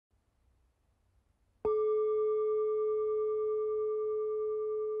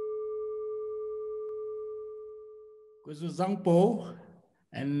Kuzuzangpo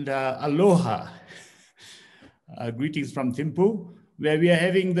and aloha. Greetings from Thimphu, where we are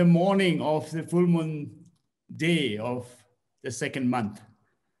having the morning of the full moon day of the second month.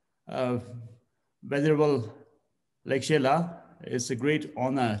 Venerable Lekshe, it's a great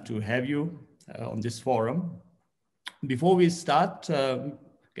honor to have you on this forum. Before we start,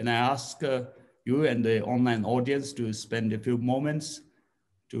 can I ask you and the online audience to spend a few moments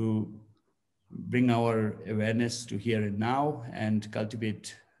to bring our awareness to here and now and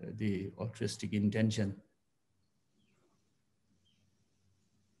cultivate the altruistic intention.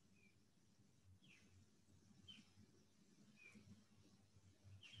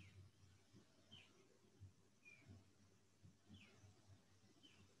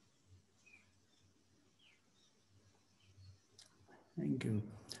 Thank you.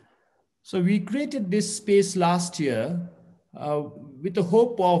 So we created this space last year with the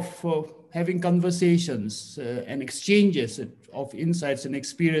hope of having conversations and exchanges of insights and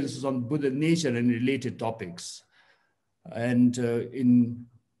experiences on Buddha nature and related topics. And in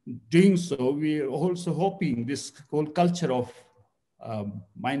doing so, we are also hoping this whole culture of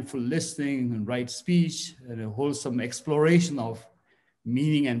mindful listening and right speech and a wholesome exploration of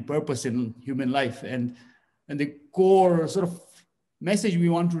meaning and purpose in human life. And the core sort of message we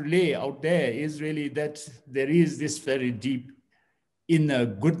want to relay out there is really that there is this very deep inner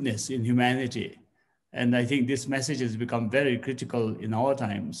goodness in humanity. And I think this message has become very critical in our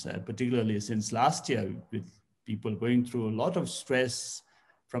times, particularly since last year, with people going through a lot of stress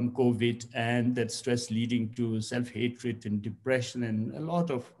from COVID, and that stress leading to self-hatred and depression and a lot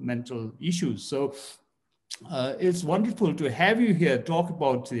of mental issues. So it's wonderful to have you here talk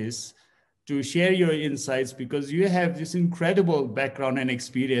about this, to share your insights, because you have this incredible background and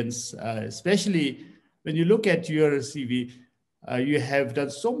experience, especially when you look at your CV. You have done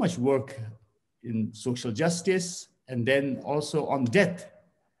so much work in social justice and then also on death.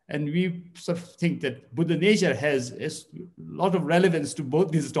 And we sort of think that Buddha nature has a lot of relevance to both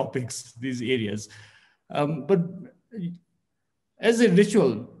these topics, these areas. But as a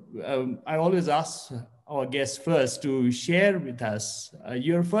ritual, I always ask our guests first to share with us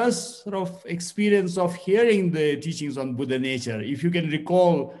your first sort of experience of hearing the teachings on Buddha nature. If you can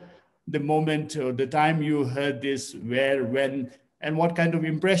recall the moment or the time you heard this, where, when, and what kind of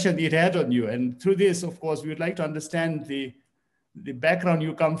impression it had on you. And through this, of course, we would like to understand the background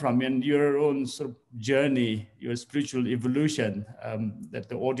you come from and your own sort of journey, your spiritual evolution, that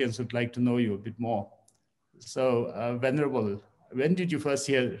the audience would like to know you a bit more. So, Venerable, when did you first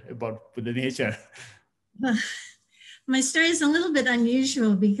hear about Buddha nature? My story is a little bit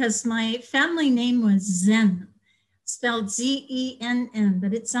unusual because my family name was Zen, spelled Z-E-N-N,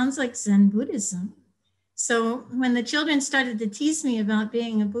 but it sounds like Zen Buddhism. So when the children started to tease me about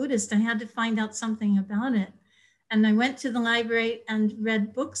being a Buddhist, I had to find out something about it. And I went to the library and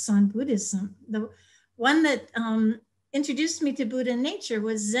read books on Buddhism. The one that introduced me to Buddha nature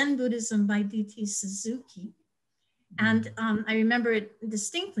was Zen Buddhism by D.T. Suzuki. And I remember it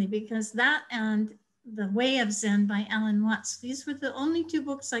distinctly because that and The Way of Zen by Alan Watts, these were the only two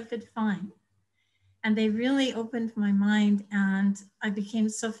books I could find. And they really opened my mind, and I became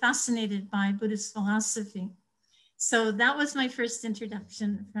so fascinated by Buddhist philosophy. So that was my first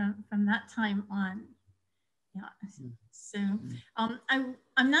introduction from that time on. Yeah. So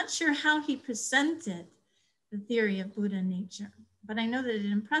I'm not sure how he presented the theory of Buddha nature, but I know that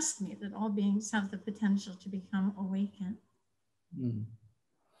it impressed me that all beings have the potential to become awakened.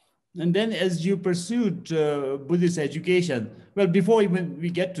 And then as you pursued Buddhist education, well, before even we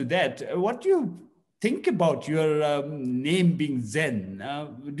get to that, what do you think about your name being Zen?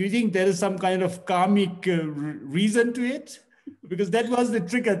 Do you think there is some kind of karmic reason to it? Because that was the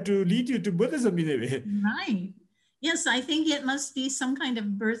trigger to lead you to Buddhism in a way. Right. Yes, I think it must be some kind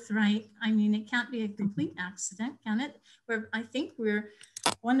of birthright. I mean, it can't be a complete accident, can it? I think we're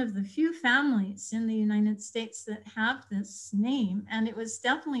one of the few families in the United States that have this name, and it was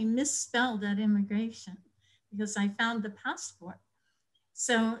definitely misspelled at immigration because I found the passport.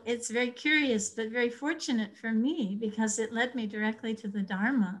 So it's very curious, but very fortunate for me because it led me directly to the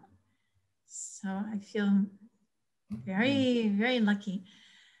Dharma. So I feel very, very lucky.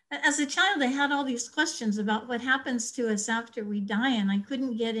 As a child, I had all these questions about what happens to us after we die, and I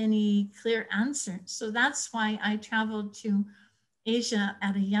couldn't get any clear answers. So that's why I traveled to Asia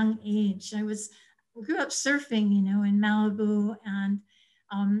at a young age. I grew up surfing, you know, in Malibu, and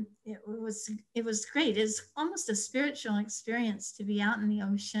it was great. It's almost a spiritual experience to be out in the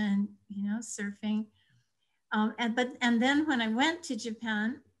ocean, you know, surfing. And then when I went to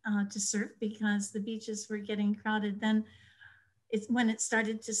Japan to surf because the beaches were getting crowded, then when it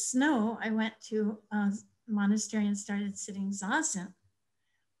started to snow, I went to monastery and started sitting zazen.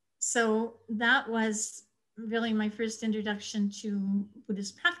 So that was really my first introduction to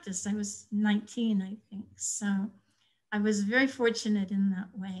Buddhist practice. I was 19, I think. So I was very fortunate in that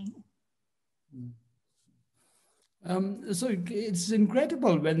way. So it's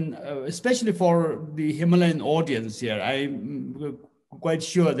incredible when, especially for the Himalayan audience here, I'm quite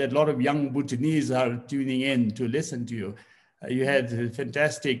sure that a lot of young Bhutanese are tuning in to listen to you. You had a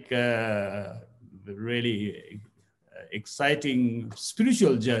fantastic, really exciting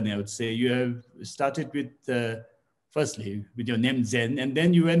spiritual journey, I would say. You have started with, firstly, with your name Zen, and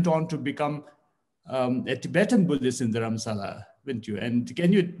then you went on to become a Tibetan Buddhist in Dharamsala, didn't you? And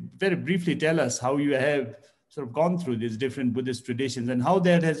can you very briefly tell us how you have sort of gone through these different Buddhist traditions and how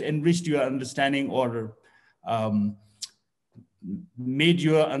that has enriched your understanding or made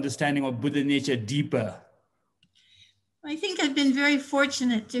your understanding of Buddha nature deeper? I think I've been very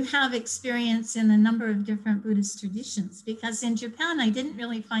fortunate to have experience in a number of different Buddhist traditions, because in Japan, I didn't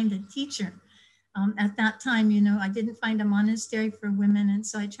really find a teacher. At that time, I didn't find a monastery for women. And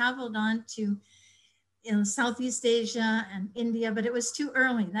so I traveled on to Southeast Asia and India, but it was too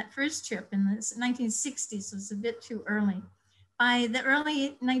early. That first trip in the 1960s was a bit too early. By the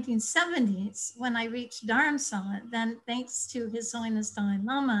early 1970s, when I reached Dharamsala, then thanks to His Holiness Dalai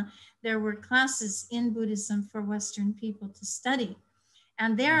Lama, there were classes in Buddhism for Western people to study.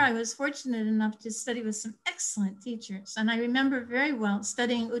 And there I was fortunate enough to study with some excellent teachers. And I remember very well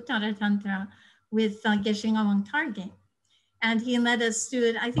studying Uttara Tantra with Geshe Ngawang Targe. And he led us through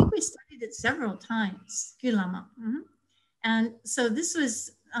it. I think we studied it several times, Gulama. And so this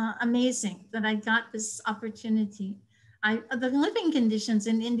was amazing that I got this opportunity. The living conditions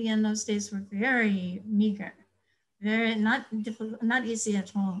in India in those days were very meager, very not difficult, not easy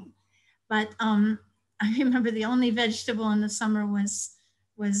at all. But I remember the only vegetable in the summer was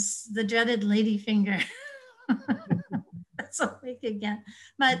the dreaded ladyfinger. That's all we could get.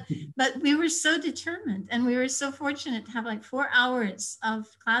 But we were so determined, and we were so fortunate to have like 4 hours of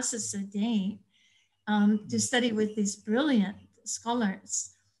classes a day to study with these brilliant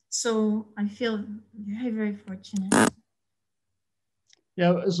scholars. So I feel very, very fortunate.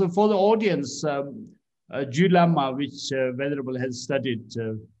 Yeah, so for the audience, Julama, which Venerable has studied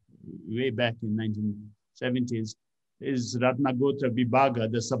way back in 1970s, is Ratnagotra Vibhaga,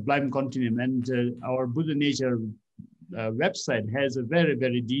 the Sublime Continuum. And our Buddha Nature website has a very,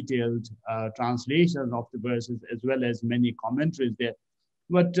 very detailed translation of the verses, as well as many commentaries there.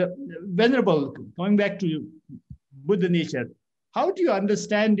 But Venerable, coming back to Buddha Nature, how do you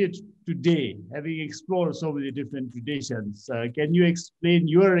understand it today, having explored so many different traditions? Can you explain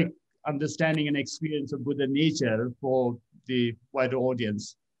your understanding and experience of Buddha nature for the wider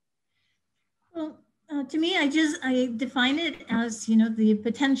audience? Well, to me, I define it as, the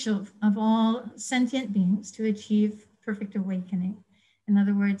potential of all sentient beings to achieve perfect awakening. In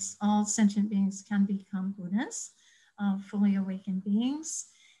other words, all sentient beings can become Buddhas, fully awakened beings.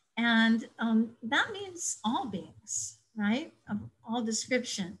 And that means all beings, right? Of all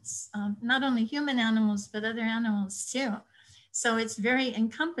descriptions, not only human animals, but other animals too. So it's very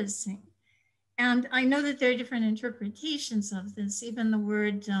encompassing. And I know that there are different interpretations of this. Even the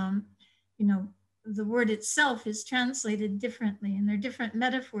word, the word itself is translated differently, and there are different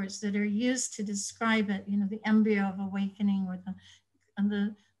metaphors that are used to describe it, the embryo of awakening, or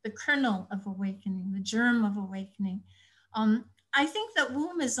the kernel of awakening, the germ of awakening. I think that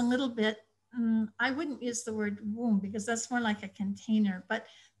womb is a little bit, I wouldn't use the word womb because that's more like a container, but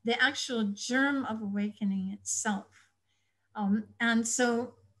the actual germ of awakening itself. And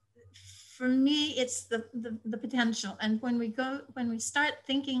so for me, it's the potential. And when we start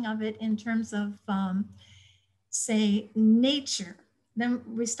thinking of it in terms of, say, nature, then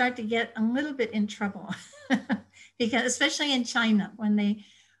we start to get a little bit in trouble. Because especially in China, when they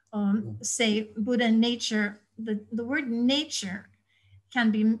say Buddha nature, the word nature can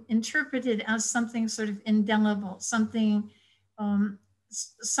be interpreted as something sort of indelible, something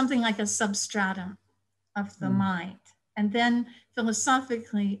like a substratum of the mind. And then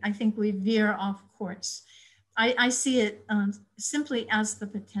philosophically, I think we veer off course. I see it simply as the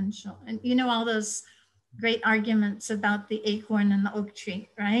potential. And all those great arguments about the acorn and the oak tree,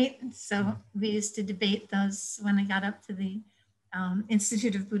 right? So we used to debate those when I got up to the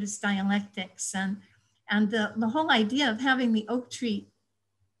Institute of Buddhist Dialectics. And the whole idea of having the oak tree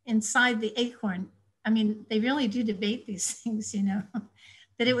inside the acorn, I mean, they really do debate these things,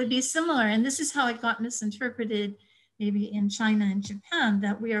 that it would be similar. And this is how it got misinterpreted, maybe in China and Japan,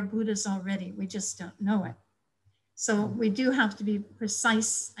 that we are Buddhas already. We just don't know it. So we do have to be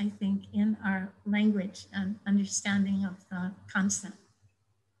precise, I think, in our language and understanding of the concept.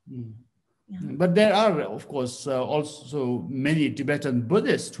 Yeah. But there are, of course, also many Tibetan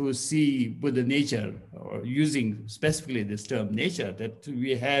Buddhists who see Buddha nature, or using specifically this term nature, that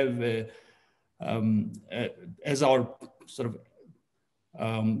we have as our sort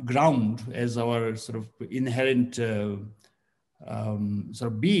of ground, as our sort of inherent sort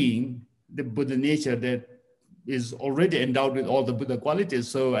of being, the Buddha nature that is already endowed with all the Buddha qualities.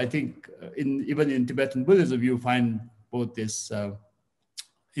 So I think even in Tibetan Buddhism, you find both this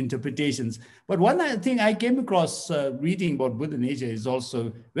interpretations. But one thing I came across reading about Buddha nature is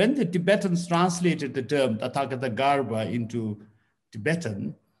also when the Tibetans translated the term Tathagata Garbha into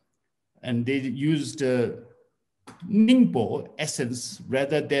Tibetan, and they used Ningpo essence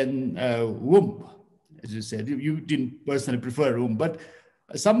rather than womb, as you said. You didn't personally prefer womb, but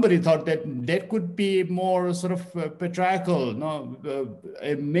somebody thought that that could be more sort of patriarchal,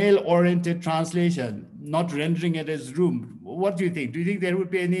 a male-oriented translation, not rendering it as room. What do you think? Do you think there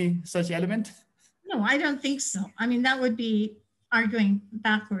would be any such element? No, I don't think so. I mean, that would be arguing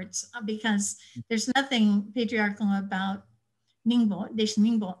backwards because there's nothing patriarchal about Ningbo, Deshe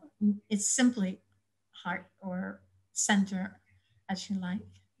Ningbo. It's simply heart or center, as you like,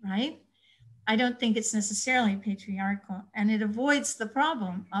 right? I don't think it's necessarily patriarchal, and it avoids the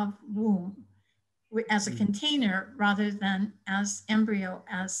problem of womb as a container rather than as embryo,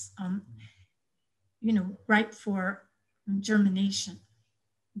 as ripe for germination.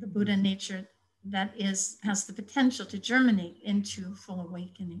 The Buddha nature that has the potential to germinate into full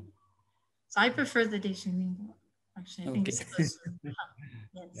awakening. So I prefer the Deshe Ningbo. Actually, I think it's closer.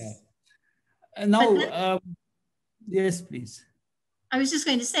 Yes. Yeah. And now, yes, please. I was just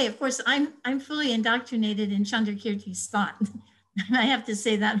going to say, of course, I'm fully indoctrinated in Chandrakirti's thought. I have to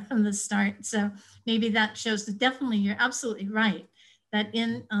say that from the start. So maybe that shows that definitely you're absolutely right that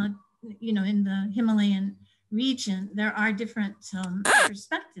in the Himalayan region there are different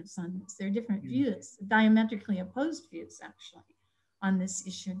perspectives on this. There are different views, diametrically opposed views actually on this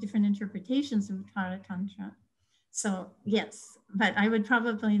issue, different interpretations of Uttara Tantra. So yes, but I would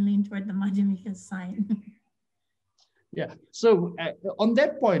probably lean toward the Madhyamika side. Yeah. So on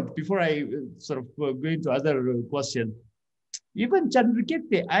that point, before I sort of go into other questions, even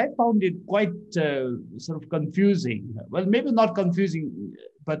Chandrakirti, I found it quite sort of confusing. Well, maybe not confusing,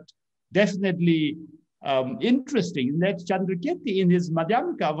 but definitely interesting. That Chandrakirti in his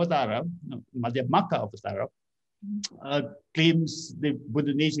Madhyamaka Avatara, claims the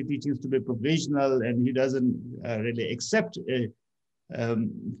Buddha nature teachings to be provisional, and he doesn't really accept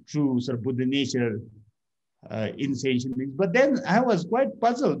true sort of Buddha nature in sentient beings. But then I was quite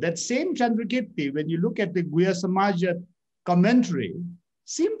puzzled. That same Chandrakirti, when you look at the Guya Samaja commentary,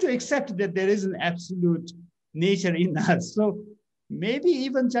 seemed to accept that there is an absolute nature in us. So maybe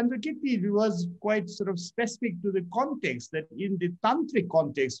even Chandrakirti was quite sort of specific to the context, that in the tantric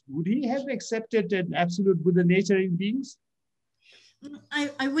context, would he have accepted an absolute Buddha nature in beings?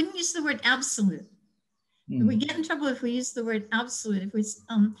 I wouldn't use the word absolute. We get in trouble if we use the word absolute, if we,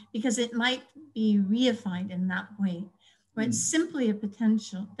 because it might be reified in that way. But it's simply a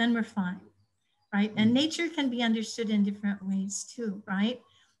potential, then we're fine, right? And nature can be understood in different ways too, right?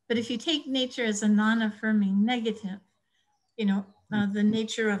 But if you take nature as a non-affirming negative, the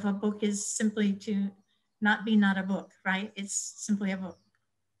nature of a book is simply to not be not a book, right? It's simply a book,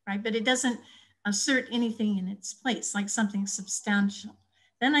 right? But it doesn't assert anything in its place, like something substantial.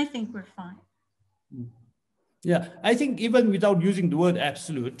 Then I think we're fine. Yeah, I think even without using the word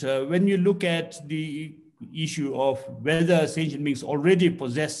absolute, when you look at the issue of whether sentient beings already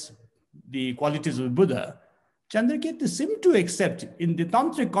possess the qualities of Buddha, Chandrakirti seemed to accept in the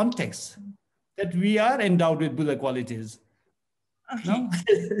tantric context that we are endowed with Buddha qualities. Okay. No?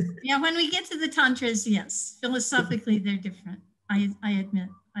 Yeah, when we get to the tantras, yes, philosophically they're different. I admit,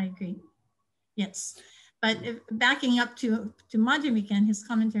 I agree. Yes, but backing up to Madhyamika and his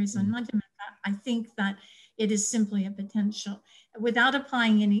commentaries on Madhyamika, I think that it is simply a potential without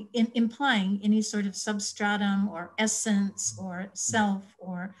implying any sort of substratum or essence or self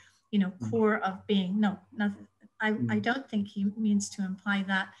or core of being. No, nothing. I don't think he means to imply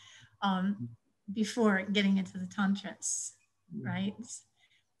that before getting into the tantras, right?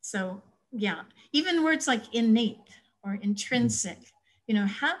 So yeah, even words like innate or intrinsic,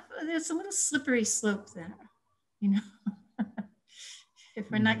 there's a little slippery slope there, If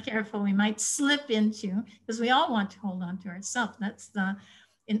we're not careful, we might slip into, because we all want to hold on to ourselves. That's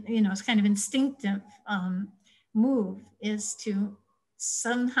it's kind of instinctive move, is to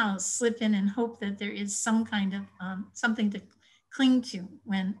somehow slip in and hope that there is some kind of something to cling to,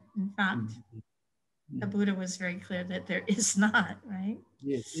 when in fact the Buddha was very clear that there is not, right?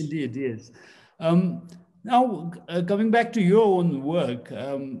 Yes, indeed, yes. Now, coming back to your own work,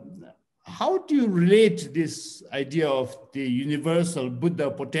 how do you relate this idea of the universal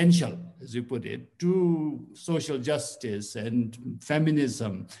Buddha potential, as you put it, to social justice and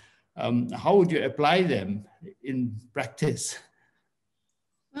feminism? How would you apply them in practice?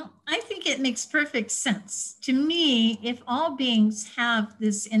 Well, I think it makes perfect sense. To me, if all beings have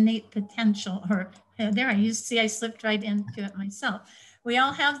this innate potential, or there I slipped right into it myself. We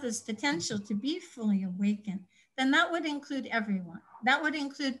all have this potential to be fully awakened, then that would include everyone. That would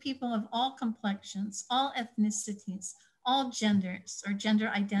include people of all complexions, all ethnicities, all genders or gender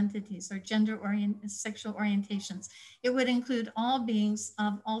identities or sexual orientations. It would include all beings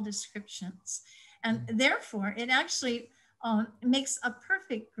of all descriptions. And therefore, it actually makes a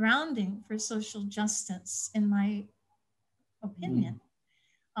perfect grounding for social justice, in my opinion.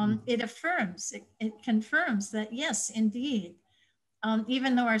 It affirms, it confirms that yes, indeed,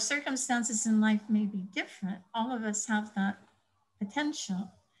 even though our circumstances in life may be different, all of us have that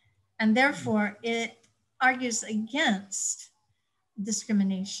potential. And therefore, it argues against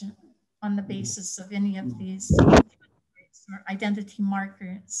discrimination on the basis of any of these or identity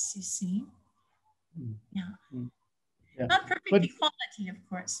markers, you see. Yeah. Yeah. Not perfect equality, of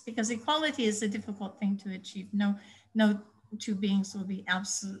course, because equality is a difficult thing to achieve. No two beings will be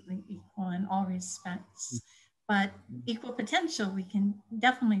absolutely equal in all respects, but equal potential we can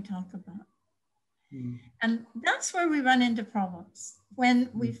definitely talk about. And that's where we run into problems, when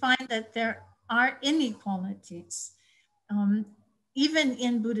we find that there are inequalities, even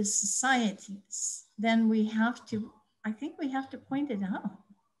in Buddhist societies. Then we have to, I think we have to point it out.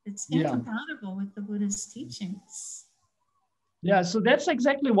 It's incompatible with the Buddhist teachings. Yeah, so that's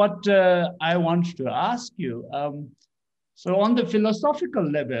exactly what I want to ask you. So on the philosophical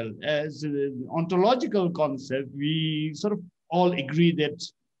level, as an ontological concept, we sort of all agree that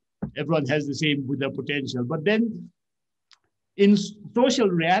everyone has the same Buddha potential. But then in social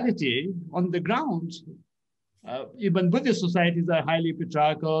reality, on the ground, even Buddhist societies are highly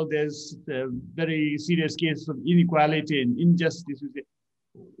patriarchal. There's a very serious case of inequality and injustice.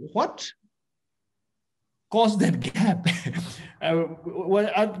 What caused that gap?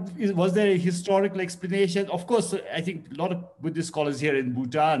 Was there a historical explanation? Of course, I think a lot of Buddhist scholars here in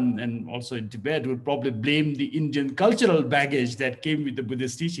Bhutan and also in Tibet would probably blame the Indian cultural baggage that came with the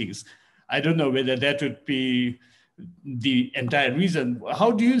Buddhist teachings. I don't know whether that would be the entire reason.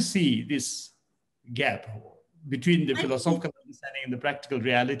 How do you see this gap between the philosophical understanding and the practical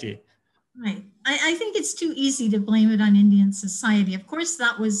reality? Right. I think it's too easy to blame it on Indian society. Of course,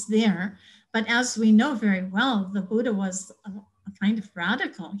 that was there. But as we know very well, the Buddha was a kind of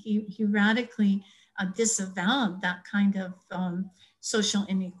radical. He radically disavowed that kind of social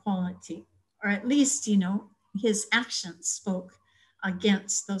inequality, or at least, you know, his actions spoke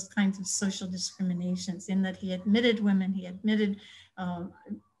against those kinds of social discriminations, in that he admitted women, he admitted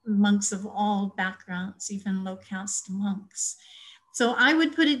monks of all backgrounds, even low caste monks. So I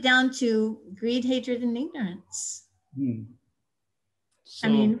would put it down to greed, hatred, and ignorance. So,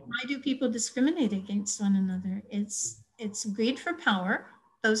 I mean, why do people discriminate against one another? It's greed for power.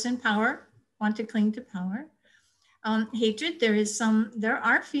 Those in power want to cling to power. Hatred, there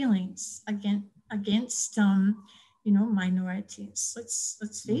are feelings against you know, minorities.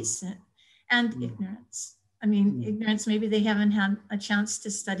 Let's face it. And ignorance. I mean, ignorance, maybe they haven't had a chance to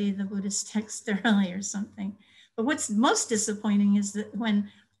study the Buddhist text thoroughly or something. But what's most disappointing is that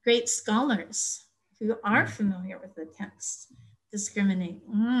when great scholars who are familiar with the text discriminate,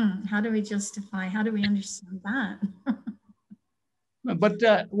 how do we justify, how do we understand that?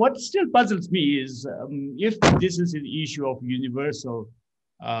 But what still puzzles me is if this is an issue of universal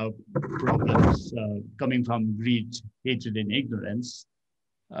problems coming from greed, hatred, and ignorance,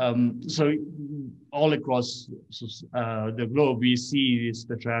 so all across the globe, we see this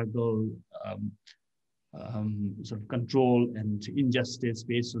patriarchal sort of control and injustice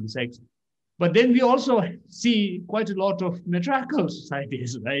based on sex. But then we also see quite a lot of matriarchal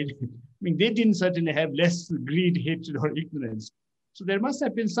societies, right? I mean, they didn't certainly have less greed, hatred, or ignorance. So there must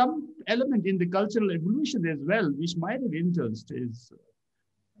have been some element in the cultural evolution as well, which might have influenced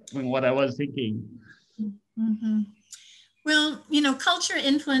what I was thinking. Well, you know, culture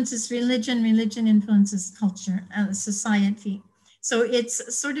influences religion, religion influences culture, society. So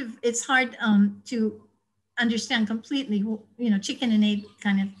it's hard to understand completely, you know, chicken and egg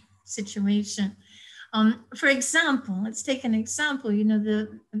kind of situation. For example, let's take an example, you know,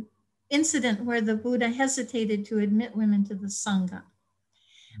 the incident where the Buddha hesitated to admit women to the Sangha.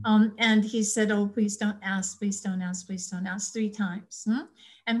 And he said, oh, please don't ask, please don't ask, please don't ask, 3 times.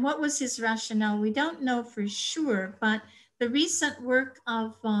 And what was his rationale? We don't know for sure, but the recent work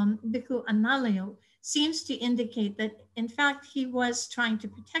of Bhikkhu Analayo seems to indicate that, in fact, he was trying to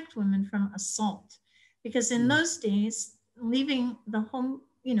protect women from assault. Because in those days, leaving the home,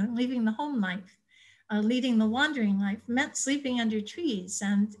 leaving the home life, leading the wandering life meant sleeping under trees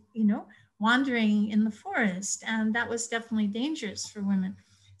and, wandering in the forest. And that was definitely dangerous for women.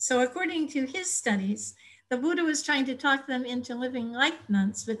 So according to his studies, the Buddha was trying to talk them into living like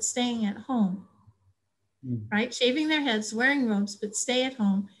nuns, but staying at home, right? Shaving their heads, wearing robes, but stay at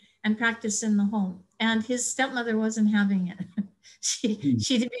home and practice in the home. And his stepmother wasn't having it.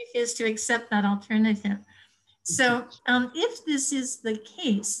 She refused to accept that alternative. So if this is the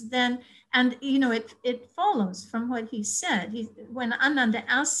case, then, and it follows from what he said. When Ananda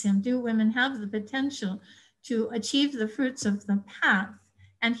asked him, do women have the potential to achieve the fruits of the path?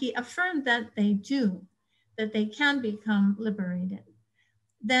 And he affirmed that they do, that they can become liberated.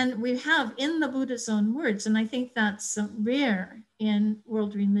 Then we have in the Buddha's own words, and I think that's rare in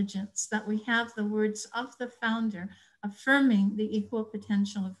world religions, that we have the words of the founder affirming the equal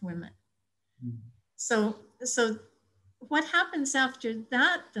potential of women. So what happens after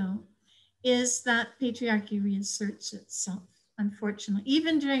that, though, is that patriarchy reasserts itself, unfortunately.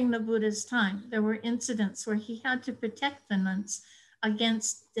 Even during the Buddha's time, there were incidents where he had to protect the nuns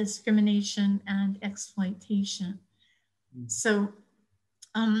against discrimination and exploitation. So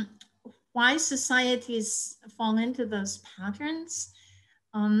why societies fall into those patterns?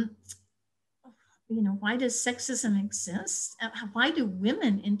 Why does sexism exist? Why do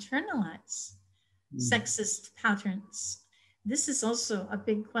women internalize sexist patterns? This is also a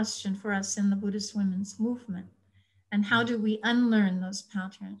big question for us in the Buddhist women's movement. And how do we unlearn those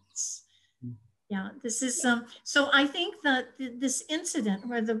patterns? Yeah, this is, so I think that this incident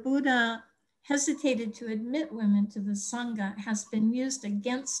where the Buddha hesitated to admit women to the Sangha has been used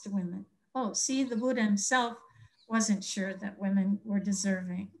against women. Oh, see, the Buddha himself wasn't sure that women were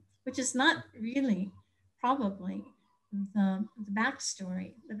deserving, which is not really probably the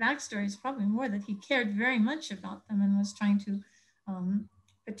backstory. The backstory is probably more that he cared very much about them and was trying to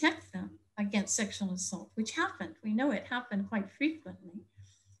protect them against sexual assault, which happened. We know it happened quite frequently.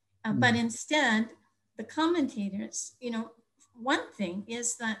 But instead, the commentators, one thing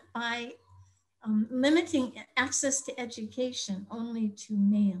is that by limiting access to education only to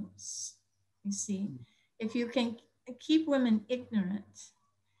males, you see, if you can keep women ignorant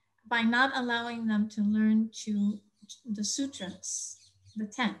by not allowing them to learn the sutras, the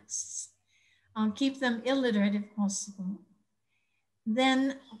texts, keep them illiterate if possible,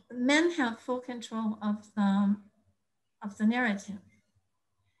 then men have full control of the narrative.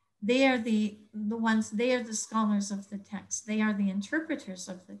 They are the they are the scholars of the text. They are the interpreters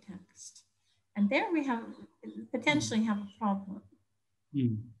of the text. And there we potentially have a problem,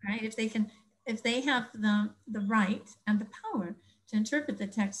 right? If they have the right and the power to interpret the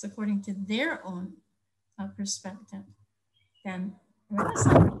text according to their own perspective, then that's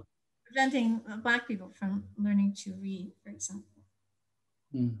not preventing Black people from learning to read, for example.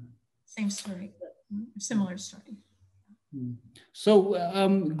 Same story, similar story. So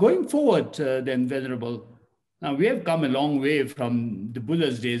going forward then, Venerable, now we have come a long way from the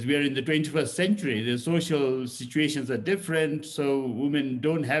Buddha's days. We are in the 21st century. The social situations are different. So women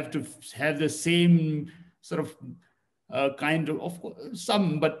don't have to have the same sort of kind of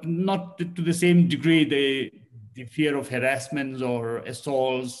some, but not to the same degree, the fear of harassment or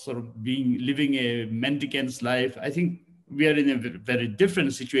assaults, sort of living a mendicant's life. I think we are in a very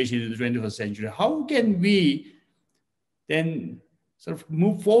different situation in the 21st century. How can we then sort of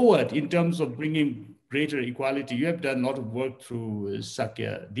move forward in terms of bringing greater equality? You have done a lot of work through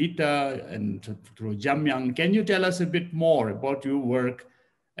Sakyadhita and through Jamyang. Can you tell us a bit more about your work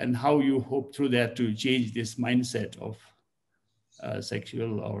and how you hope through that to change this mindset of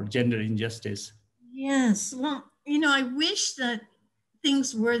sexual or gender injustice? Yes, well, I wish that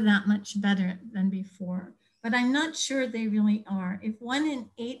things were that much better than before, but I'm not sure they really are. If 1 in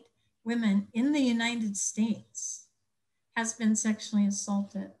 8 women in the United States has been sexually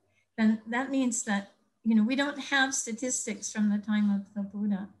assaulted, then that means that, we don't have statistics from the time of the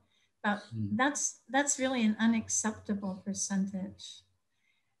Buddha, but that's really an unacceptable percentage.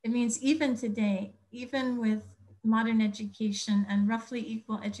 It means even today, even with modern education and roughly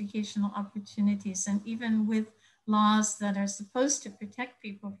equal educational opportunities, and even with laws that are supposed to protect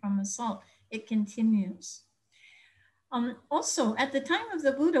people from assault, it continues. Also, at the time of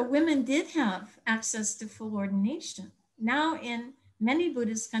the Buddha, women did have access to full ordination. Now, in many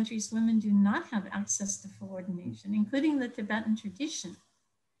Buddhist countries, women do not have access to full ordination, including the Tibetan tradition.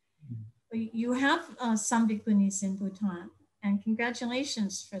 You have some bhikkhunis in Bhutan, and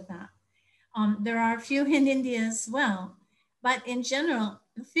congratulations for that. There are a few in India as well, but in general,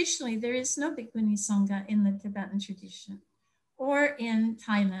 officially there is no Bhikkhuni Sangha in the Tibetan tradition, or in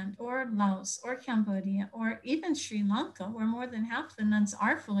Thailand, or Laos, or Cambodia, or even Sri Lanka, where more than half the nuns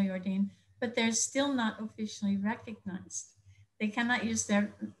are fully ordained, but they're still not officially recognized. They cannot use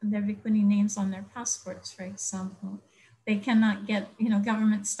their Bhikkhuni names on their passports, for example. They cannot get,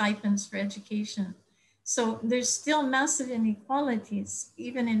 government stipends for education. So there's still massive inequalities,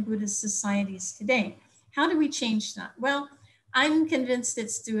 even in Buddhist societies today. How do we change that? Well, I'm convinced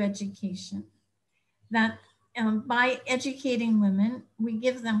it's through education. That by educating women, we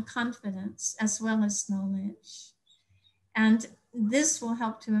give them confidence as well as knowledge. And this will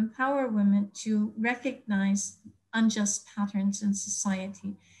help to empower women to recognize unjust patterns in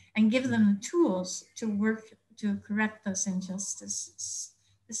society and give them the tools to work to correct those injustices.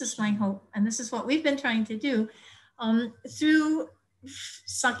 This is my hope. And this is what we've been trying to do through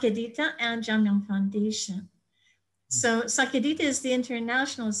Sakyadhita and Jamyang Foundation. So Sakyadhita is the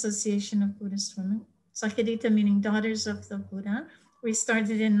International Association of Buddhist Women. Sakyadhita meaning daughters of the Buddha. We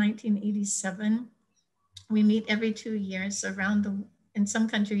started in 1987. We meet every 2 years in some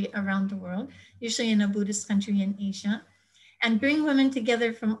country around the world, usually in a Buddhist country in Asia, and bring women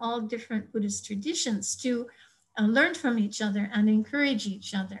together from all different Buddhist traditions to learn from each other and encourage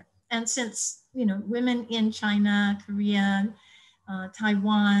each other. And since, women in China, Korea,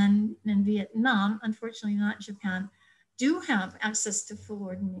 Taiwan, and Vietnam, unfortunately not Japan, do have access to full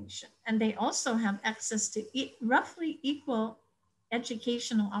ordination. And they also have access to roughly equal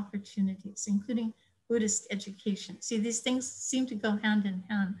educational opportunities, including Buddhist education. See, these things seem to go hand in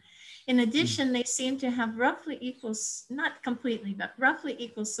hand. In addition, they seem to have roughly equal, not completely, but roughly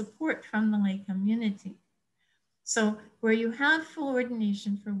equal support from the lay community. So where you have full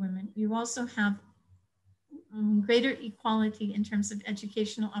ordination for women, you also have greater equality in terms of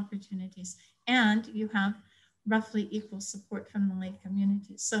educational opportunities, and you have roughly equal support from the lay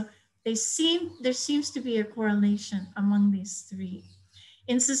community. So there seems to be a correlation among these three.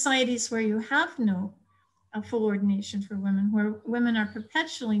 In societies where you have no full ordination for women, where women are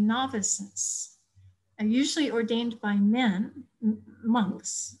perpetually novices, usually ordained by men,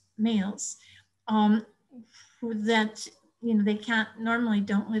 monks, males, that they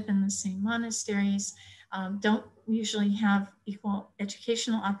don't live in the same monasteries, don't usually have equal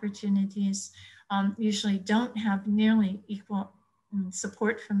educational opportunities, usually don't have nearly equal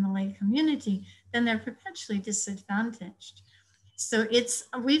support from the lay community, then they're perpetually disadvantaged. So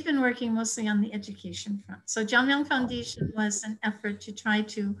we've been working mostly on the education front. So Jamyang Foundation was an effort to try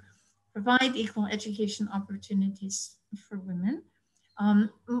to provide equal education opportunities for women,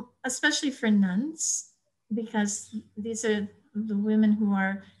 especially for nuns, because these are the women who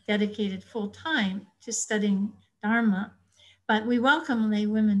are dedicated full time to studying Dharma. But we welcome lay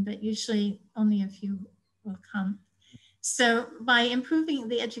women, but usually only a few will come. So by improving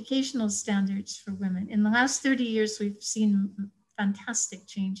the educational standards for women, in the last 30 years, we've seen fantastic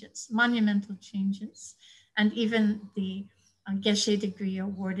changes, monumental changes, and even the Geshe degree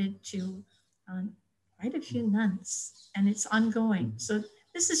awarded to quite a few nuns, and it's ongoing. So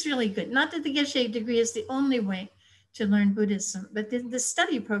this is really good. Not that the Geshe degree is the only way to learn Buddhism, but the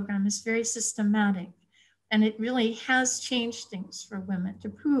study program is very systematic, and it really has changed things for women to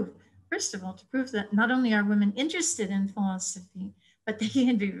prove, first of all, to prove that not only are women interested in philosophy, but they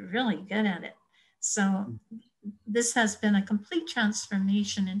can be really good at it. So this has been a complete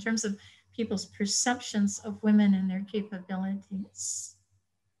transformation in terms of people's perceptions of women and their capabilities.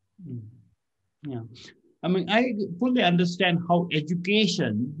 Yeah. I mean, I fully understand how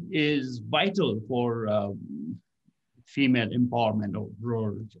education is vital for female empowerment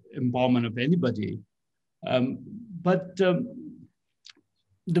or empowerment of anybody. But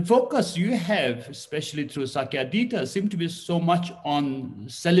the focus you have, especially through Sakyadhita, seems to be so much on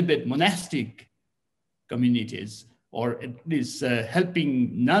celibate monastic communities, or at least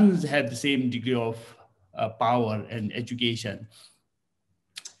helping nuns have the same degree of power and education.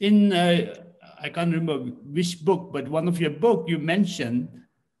 In, I can't remember which book, but one of your books, you mentioned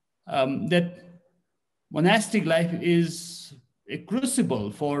that monastic life is a crucible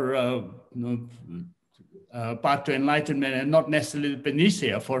for path to enlightenment, and not necessarily the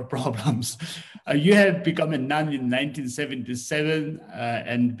panacea for problems. You have become a nun in 1977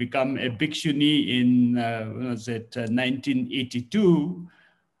 and become a bhikshuni in 1982.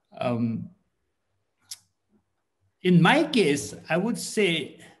 In my case, I would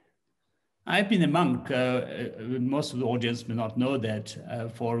say I've been a monk. Most of the audience may not know that.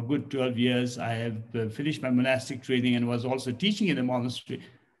 For a good 12 years, I have finished my monastic training and was also teaching in a monastery.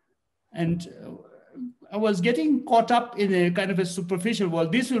 And I was getting caught up in a kind of a superficial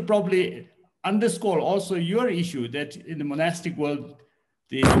world. This will probably underscore also your issue that in the monastic world,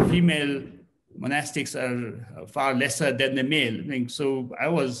 the female monastics are far lesser than the male. I mean, so I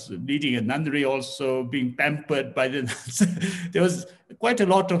was leading a nunnery, also being pampered by the nuns. There was quite a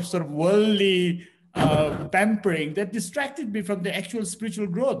lot of sort of worldly pampering that distracted me from the actual spiritual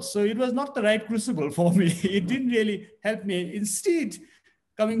growth. So it was not the right crucible for me. It didn't really help me. Instead,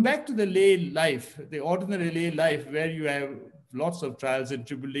 coming back to the lay life, the ordinary lay life, where you have lots of trials and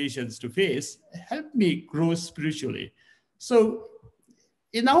tribulations to face, helped me grow spiritually. So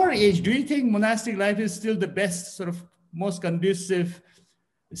in our age, do you think monastic life is still the best, sort of most conducive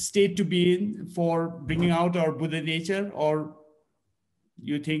state to be in for bringing out our Buddha nature? Or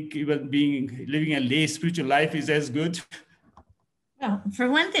you think even living a lay spiritual life is as good? Well, for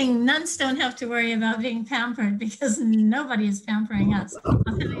one thing, nuns don't have to worry about being pampered because nobody is pampering us. I'll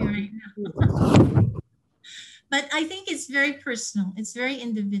tell you right now. But I think it's very personal. It's very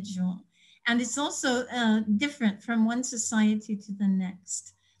individual. And it's also different from one society to the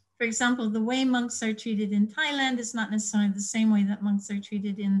next. For example, the way monks are treated in Thailand is not necessarily the same way that monks are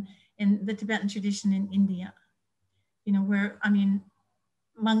treated in the Tibetan tradition in India. You know, where, I mean,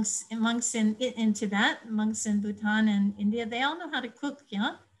 monks in Tibet, monks in Bhutan and India, they all know how to cook,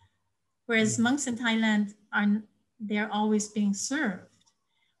 yeah? Whereas monks in Thailand, they're always being served.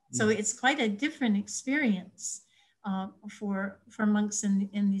 So it's quite a different experience for monks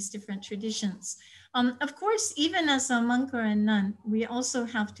in these different traditions. Of course, even as a monk or a nun, we also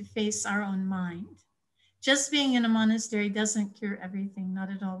have to face our own mind. Just being in a monastery doesn't cure everything, not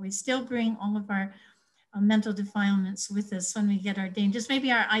at all. We still bring all of our mental defilements with us when we get ordained. Just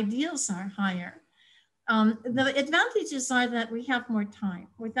maybe our ideals are higher. The advantages are that we have more time.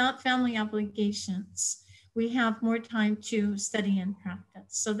 Without family obligations, we have more time to study and practice.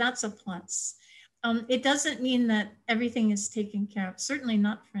 So that's a plus. It doesn't mean that everything is taken care of, certainly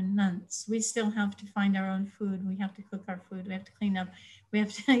not for nuns. We still have to find our own food. We have to cook our food. We have to clean up. We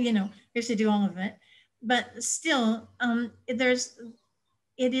have to, we have to do all of it. But still,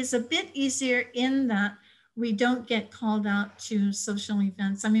 it is a bit easier in that we don't get called out to social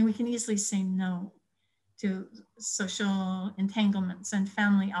events. I mean, we can easily say no to social entanglements and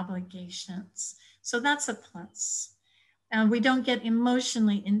family obligations. So that's a plus. We don't get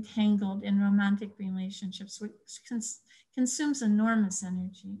emotionally entangled in romantic relationships, which consumes enormous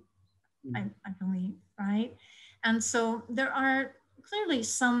energy, I believe, right? And so there are clearly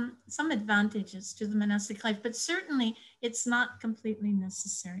some advantages to the monastic life, but certainly it's not completely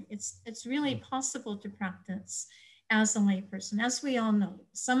necessary. It's really possible to practice as a layperson. As we all know,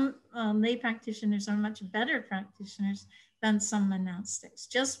 some lay practitioners are much better practitioners than some monastics.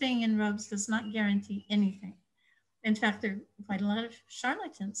 Just being in robes does not guarantee anything. In fact, there are quite a lot of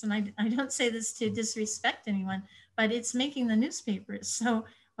charlatans, and I don't say this to disrespect anyone, but it's making the newspapers. So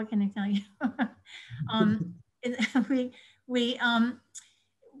what can I tell you?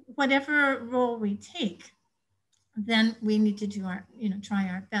 Whatever role we take, then we need to do our, try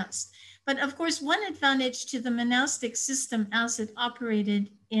our best. But of course, one advantage to the monastic system as it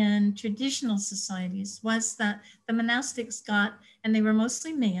operated in traditional societies was that the monastics got, and they were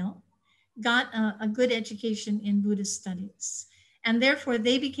mostly male, got a good education in Buddhist studies. And therefore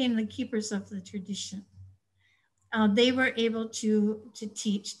they became the keepers of the tradition. They were able to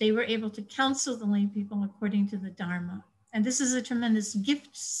teach, they were able to counsel the lay people according to the Dharma. And this is a tremendous gift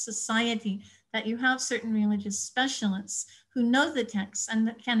society, that you have certain religious specialists who know the text and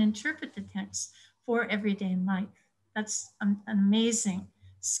that can interpret the text for everyday life. That's an amazing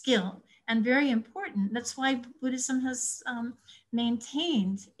skill and very important. That's why Buddhism has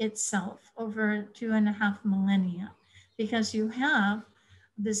maintained itself over 2.5 millennia, because you have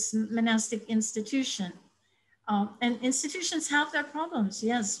this monastic institution. And institutions have their problems.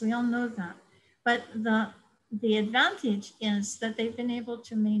 Yes, we all know that. But the advantage is that they've been able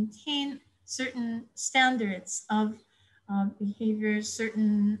to maintain certain standards of behavior,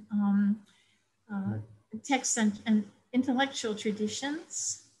 certain texts and intellectual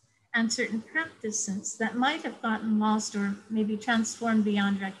traditions, and certain practices that might have gotten lost or maybe transformed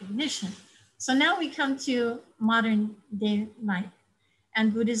beyond recognition. So now we come to modern day life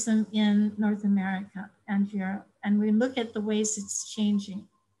and Buddhism in North America and Europe, and we look at the ways it's changing,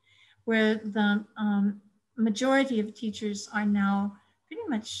 where the majority of teachers are now pretty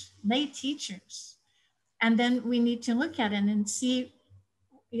much lay teachers. And then we need to look at it and see,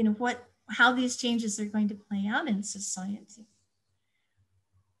 how these changes are going to play out in society.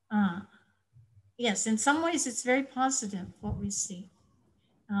 Yes, in some ways it's very positive what we see.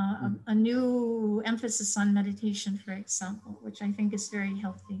 A new emphasis on meditation, for example, which I think is very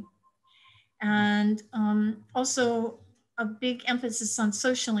healthy. And also a big emphasis on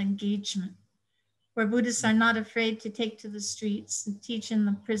social engagement. where Buddhists are not afraid to take to the streets and teach in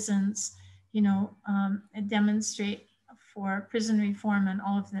the prisons, and demonstrate for prison reform and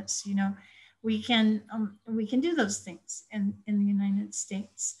all of this. We can do those things in the United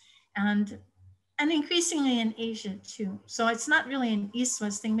States, and increasingly in Asia too. So it's not really an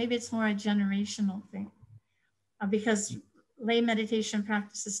East-West thing. Maybe it's more a generational thing, because lay meditation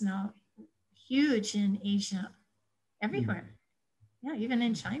practice is now huge in Asia, everywhere. Yeah, even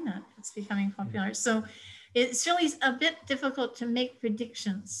in China, it's becoming popular. So it's really a bit difficult to make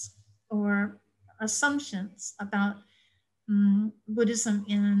predictions or assumptions about Buddhism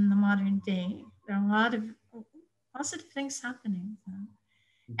in the modern day. There are a lot of positive things happening.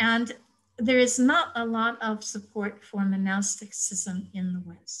 And there is not a lot of support for monasticism in the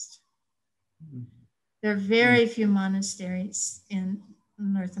West. There are very few monasteries in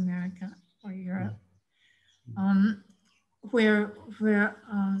North America or Europe where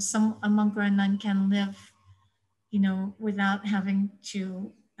a monk or a nun can live, without having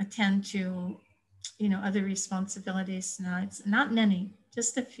to attend to, other responsibilities. No, it's not many,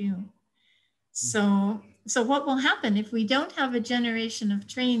 just a few. So what will happen if we don't have a generation of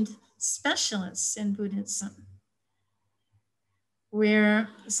trained specialists in Buddhism, where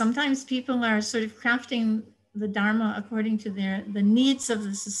sometimes people are sort of crafting the Dharma according to the needs of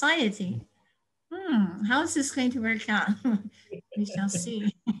the society? How is this going to work out? We shall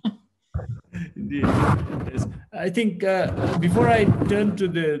see. Indeed. Yes. I think before I turn to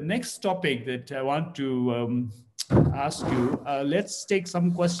the next topic that I want to ask you, let's take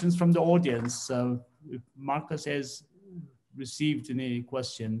some questions from the audience. If Marcus has received any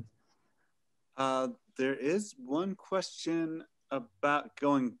question. There is one question about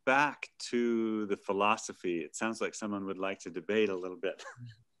going back to the philosophy. It sounds like someone would like to debate a little bit.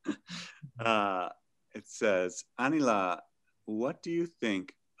 It says, Anila, what do you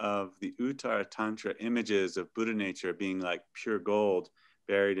think of the Uttara Tantra images of Buddha nature being like pure gold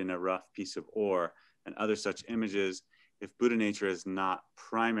buried in a rough piece of ore, and other such images if Buddha nature is not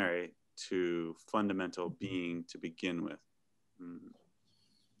primary to fundamental being to begin with?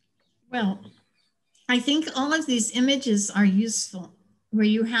 Well, I think all of these images are useful, where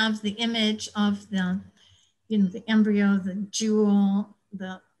you have the image of the embryo, the jewel,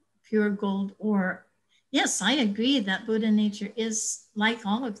 the pure gold ore. Yes, I agree that Buddha nature is like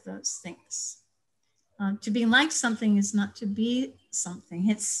all of those things. To be like something is not to be something,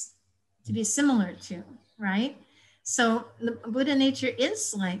 it's to be similar to, right? So the Buddha nature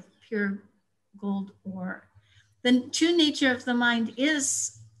is like pure gold ore. The true nature of the mind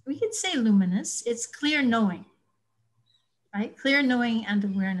is, we could say, luminous. It's clear knowing, right? Clear knowing and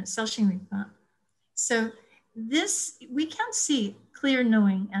awareness, Salshingripa. So this, we can't see clear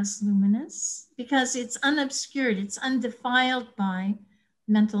knowing as luminous because it's unobscured, it's undefiled by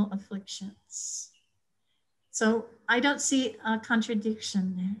mental afflictions. So I don't see a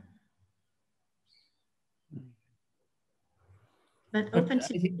contradiction there. But open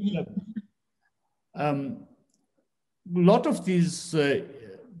to debate. A lot of these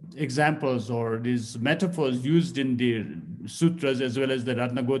examples or these metaphors used in the sutras as well as the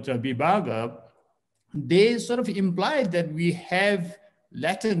Ratnagotra Vibhaga, they sort of imply that we have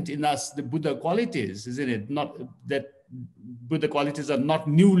latent in us the Buddha qualities, isn't it? Not that Buddha qualities are not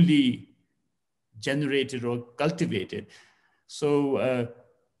newly generated or cultivated. So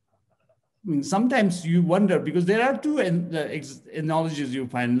I mean, sometimes you wonder, because there are two analogies you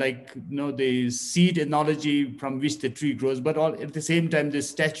find, like the seed analogy from which the tree grows, but all at the same time the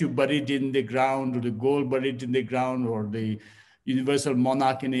statue buried in the ground, or the gold buried in the ground, or the universal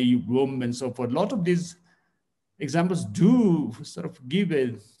monarch in a womb, and so forth. A lot of these examples do sort of give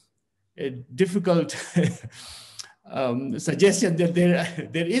a difficult suggestion that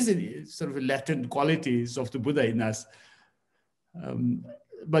there is a sort of latent qualities of the Buddha in us.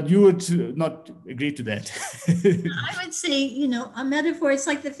 But you would not agree to that. I would say, a metaphor, it's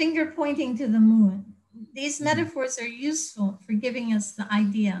like the finger pointing to the moon. These metaphors are useful for giving us the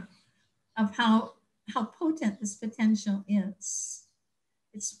idea of how potent this potential is.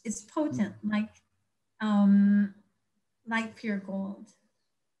 It's potent, like pure gold.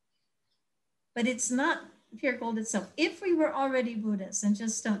 But it's not pure gold itself. If we were already Buddhists and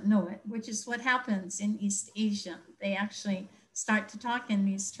just don't know it, which is what happens in East Asia, they actually start to talk in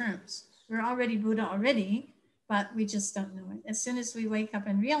these terms. We're already Buddha already, but we just don't know it. As soon as we wake up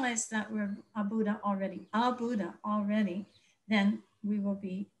and realize that we're a Buddha already, then we will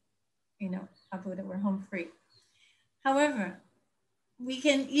be, a Buddha, we're home free. However, we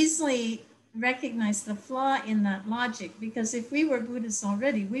can easily recognize the flaw in that logic, because if we were Buddhists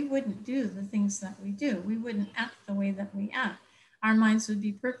already, we wouldn't do the things that we do. We wouldn't act the way that we act. our minds would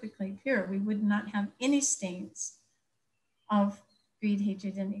be perfectly pure. We would not have any stains of greed,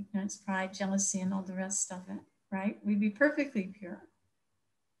 hatred, and ignorance, pride, jealousy, and all the rest of it, right? We'd be perfectly pure.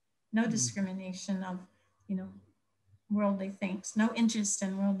 No discrimination of, you know, worldly things, no interest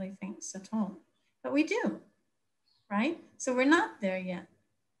in worldly things at all. But we do, right? So we're not there yet.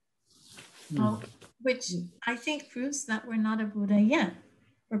 Well, which I think proves that we're not a Buddha yet.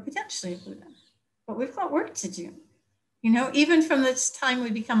 We're potentially a Buddha, but we've got work to do. You know, even from the time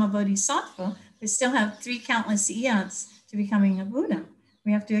we become a bodhisattva, we still have 3 countless eons to becoming a Buddha.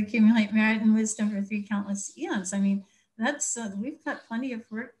 We have to accumulate merit and wisdom for 3 countless eons. I mean, that's we've got plenty of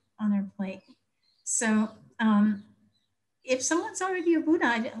work on our plate. So if someone's already a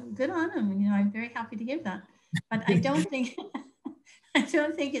Buddha, good on them. You know, I'm very happy to hear that. But I don't think I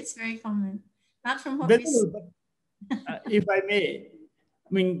don't think it's very common. Not from what we see. If I may, I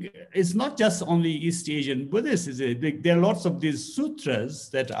mean, it's not just only East Asian Buddhists. Is it? There are lots of these sutras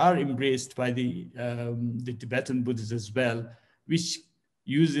that are embraced by the Tibetan Buddhists as well, which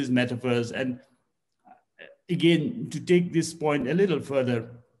use these metaphors. And again, to take this point a little further,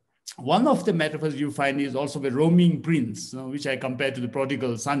 one of the metaphors you find is also the roaming prince, which I compare to the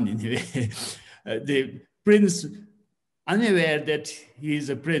prodigal son in a way. The prince, unaware that he is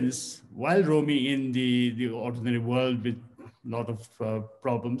a prince, while roaming in the ordinary world with a lot of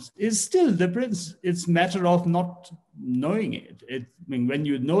problems, is still the prince. It's a matter of not knowing it. I mean, when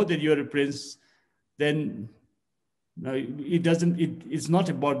you know that you're a prince, then it's not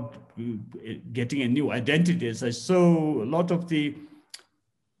about getting a new identity as such. So a lot of the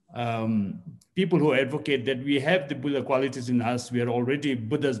people who advocate that we have the Buddha qualities in us, we are already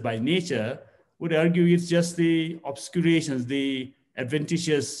Buddhas by nature, would argue it's just the obscurations, the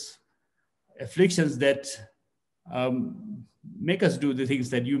adventitious afflictions that make us do the things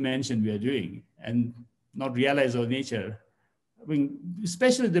that you mentioned we are doing and not realize our nature. I mean,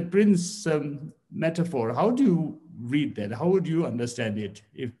 especially the prince metaphor, how do you read that? How would you understand it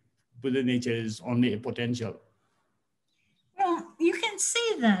if Buddha nature is only a potential? Well, you can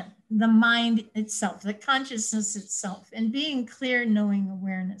say that the mind itself, the consciousness itself, and being clear, knowing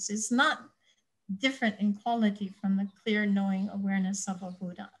awareness is not different in quality from the clear, knowing awareness of a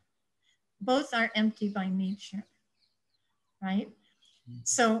Buddha. Both are empty by nature, right?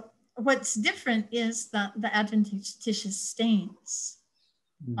 So what's different is the adventitious stains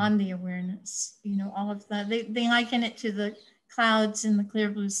on the awareness. You know, all of that. They liken it to the clouds in the clear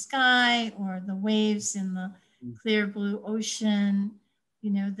blue sky or the waves in the clear blue ocean.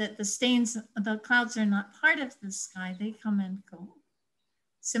 You know, that the stains, the clouds are not part of the sky, they come and go.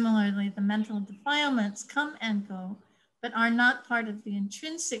 Similarly, the mental defilements come and go, but are not part of the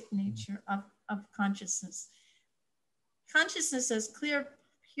intrinsic nature of consciousness. Consciousness as clear,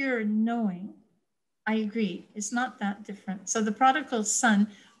 pure knowing, I agree, is not that different. So the prodigal son,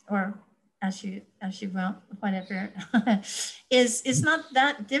 or as you will, whatever, is not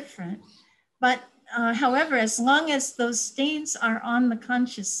that different. But however, as long as those stains are on the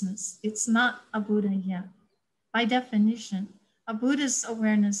consciousness, it's not a Buddha yet. By definition, a Buddha's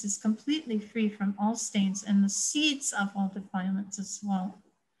awareness is completely free from all stains and the seeds of all defilements as well.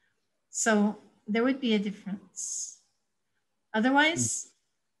 So there would be a difference. Otherwise,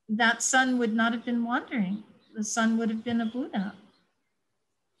 that son would not have been wandering. The son would have been a Buddha,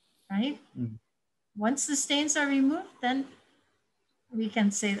 right? Once the stains are removed, then we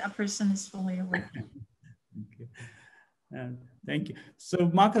can say a person is fully awakened. Okay. Thank you. So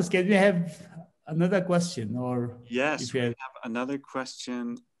Marcus, can we have another question? Or yes, we have another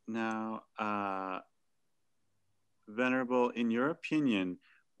question now. Venerable, in your opinion,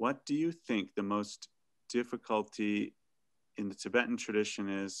 what do you think the most difficulty in the Tibetan tradition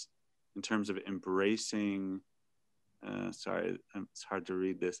is in terms of embracing, sorry, it's hard to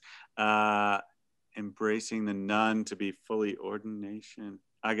read this, embracing the nun to be fully ordination?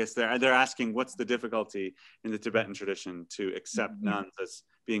 I guess they're asking what's the difficulty in the Tibetan tradition to accept nuns as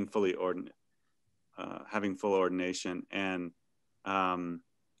being fully ordinate, having full ordination, and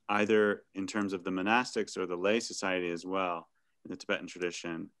either in terms of the monastics or the lay society as well in the Tibetan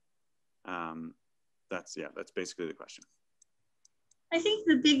tradition. That's basically the question. I think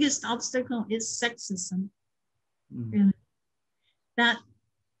the biggest obstacle is sexism. Really. That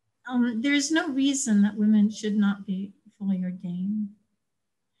there's no reason that women should not be fully ordained.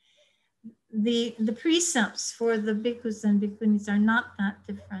 The precepts for the bhikkhus and bhikkhunis are not that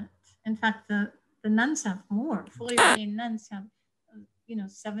different. In fact, the nuns have more. Fully ordained nuns have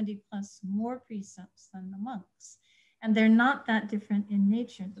 70 plus more precepts than the monks. And they're not that different in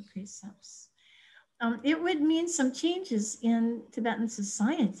nature, the precepts. It would mean some changes in Tibetan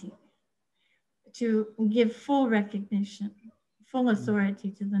society to give full recognition, full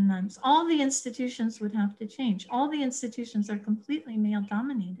authority to the nuns. All the institutions would have to change. All the institutions are completely male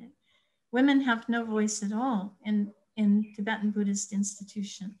dominated. Women have no voice at all in Tibetan Buddhist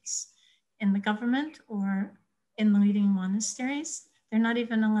institutions, in the government or in the leading monasteries. They're not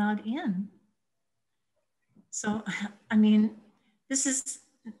even allowed in. So, I mean, this is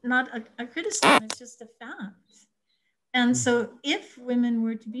not a criticism, it's just a fact. And so if women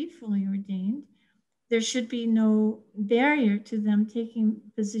were to be fully ordained, there should be no barrier to them taking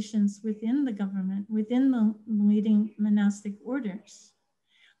positions within the government, within the leading monastic orders.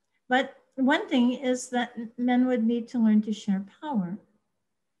 But one thing is that men would need to learn to share power,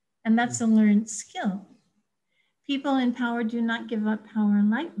 and that's a learned skill. People in power do not give up power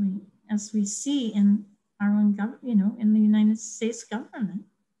lightly, as we see in our own government, you know, in the United States government.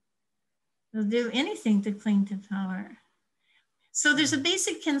 They'll do anything to cling to power. So there's a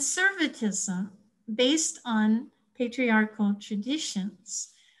basic conservatism based on patriarchal traditions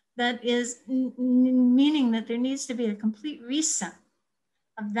that is meaning that there needs to be a complete reset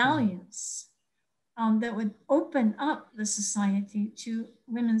of values that would open up the society to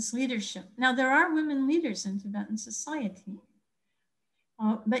women's leadership. Now, there are women leaders in Tibetan society,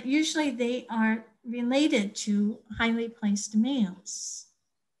 but usually they are related to highly placed males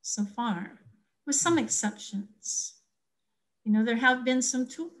so far, with some exceptions. You know, there have been some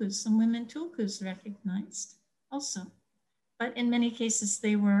tulkus, some women tulkus recognized also, but in many cases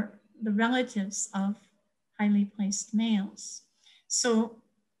they were the relatives of highly placed males. So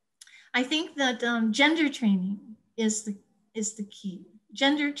I think that gender training is the key.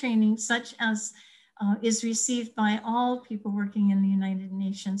 Gender training such as is received by all people working in the United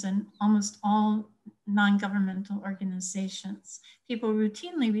Nations and almost all non-governmental organizations. People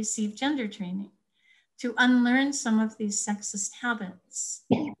routinely receive gender training to unlearn some of these sexist habits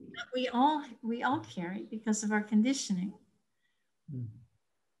that we all carry because of our conditioning.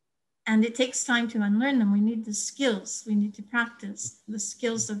 And it takes time to unlearn them. We need the skills. We need to practice the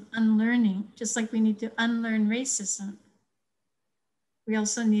skills of unlearning, just like we need to unlearn racism. We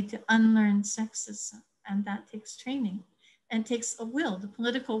also need to unlearn sexism, and that takes training and takes a will, the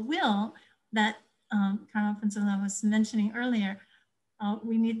political will that Karl Phuntsho was mentioning earlier.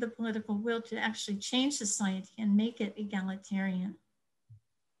 We need the political will to actually change society and make it egalitarian.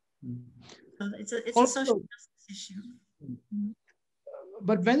 So it's a social justice issue.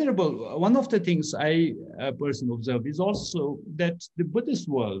 But Venerable, one of the things I personally observe is also that the Buddhist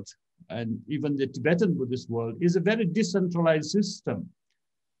world and even the Tibetan Buddhist world is a very decentralized system.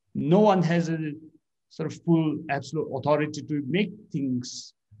 No one has a sort of full absolute authority to make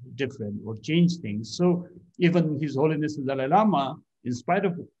things different or change things. So even His Holiness the Dalai Lama, in spite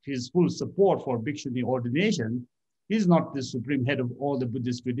of his full support for Bhikshuni ordination, he's not the supreme head of all the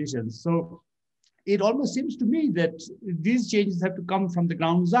Buddhist traditions. So it almost seems to me that these changes have to come from the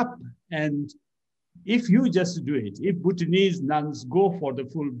grounds up. And if you just do it, if Bhutanese nuns go for the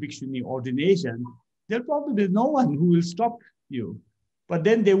full Bhikshuni ordination, there'll probably be no one who will stop you. But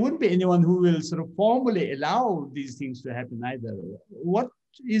then there wouldn't be anyone who will sort of formally allow these things to happen either. What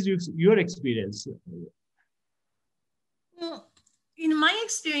is your experience? Well, you know, my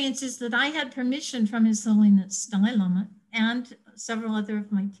experience is that I had permission from His Holiness Dalai Lama and several other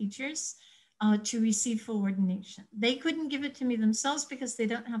of my teachers to receive full ordination. They couldn't give it to me themselves because they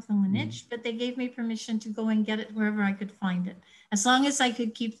don't have the lineage, but they gave me permission to go and get it wherever I could find it, as long as I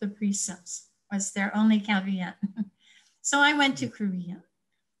could keep the precepts, was their only caveat. So I went to Korea.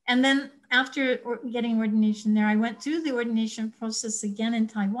 And then after getting ordination there, I went through the ordination process again in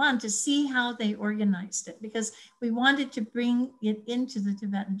Taiwan to see how they organized it, because we wanted to bring it into the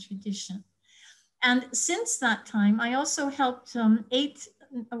Tibetan tradition. And since that time, I also helped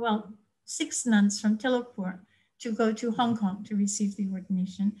 6 nuns from Tilakpur to go to Hong Kong to receive the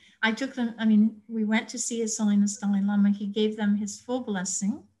ordination. I took them, we went to see His Holiness Dalai Lama. He gave them his full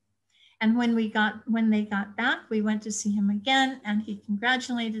blessing. And when they got back, we went to see him again, and he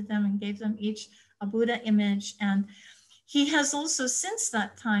congratulated them and gave them each a Buddha image. And he has also since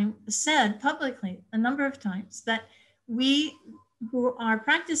that time said publicly a number of times that we who are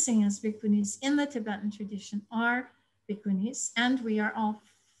practicing as bhikkhunis in the Tibetan tradition are bhikkhunis, and we are all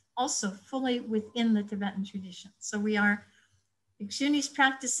also fully within the Tibetan tradition. So we are bhikkhunis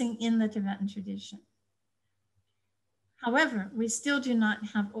practicing in the Tibetan tradition. However, we still do not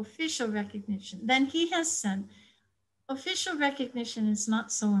have official recognition. Then he has said, official recognition is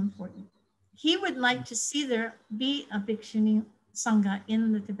not so important. He would like to see there be a Bhikshuni Sangha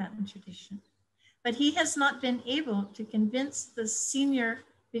in the Tibetan tradition, but he has not been able to convince the senior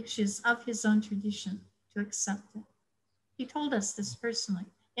bhikshus of his own tradition to accept it. He told us this personally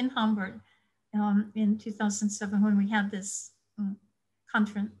in Hamburg in 2007 when we had this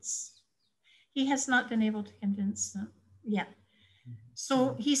conference. He has not been able to convince them yet.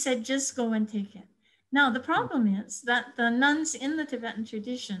 So he said, just go and take it. Now, the problem is that the nuns in the Tibetan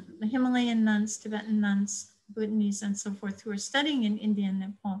tradition, the Himalayan nuns, Tibetan nuns, Bhutanese, and so forth, who are studying in India and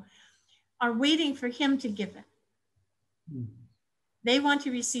Nepal, are waiting for him to give it. They want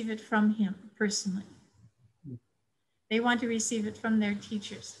to receive it from him personally. They want to receive it from their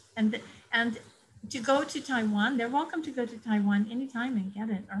teachers. And to go to Taiwan, they're welcome to go to Taiwan anytime and get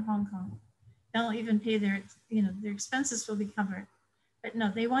it, or Hong Kong. They'll even pay their, their expenses will be covered. But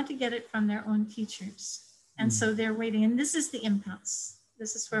no, they want to get it from their own teachers. And so they're waiting. And this is the impasse.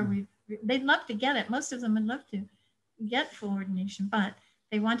 This is where they'd love to get it. Most of them would love to get full ordination, but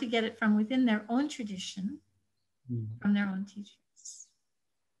they want to get it from within their own tradition, from their own teachers.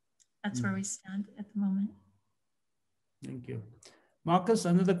 That's where we stand at the moment. Thank you. Marcus,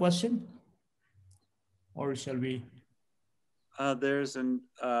 another question? Or shall we? There's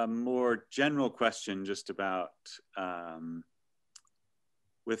a more general question just about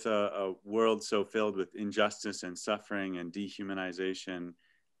with a world so filled with injustice and suffering and dehumanization,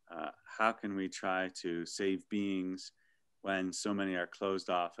 how can we try to save beings when so many are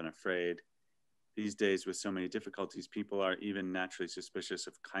closed off and afraid? These days, with so many difficulties, people are even naturally suspicious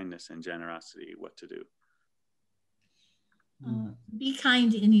of kindness and generosity. What to do? Be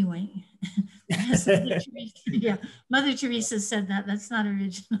kind anyway. Yes, Mother Teresa said that. That's not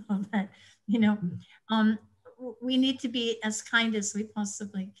original, but we need to be as kind as we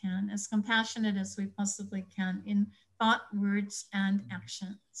possibly can, as compassionate as we possibly can in thought, words, and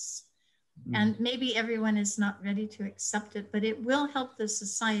actions. And maybe everyone is not ready to accept it, but it will help the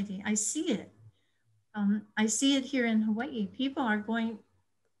society. I see it. I see it here in Hawaii. People are going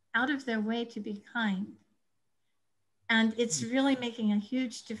out of their way to be kind. And it's really making a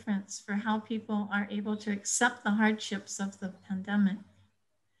huge difference for how people are able to accept the hardships of the pandemic.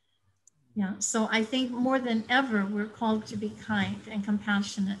 Yeah, so I think more than ever, we're called to be kind and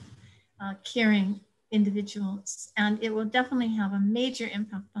compassionate, caring individuals, and it will definitely have a major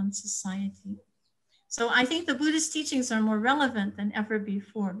impact on society. So I think the Buddhist teachings are more relevant than ever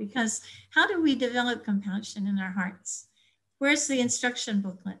before, because how do we develop compassion in our hearts? Where's the instruction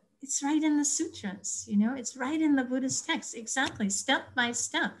booklet? It's right in the sutras, it's right in the Buddhist text, exactly, step by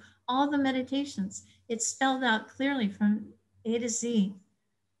step, all the meditations. It's spelled out clearly from A to Z,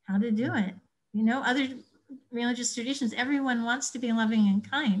 how to do it. Other religious traditions, everyone wants to be loving and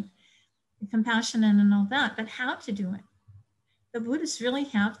kind, and compassionate and all that, but how to do it? The Buddhists really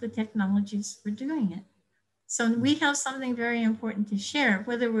have the technologies for doing it. So we have something very important to share,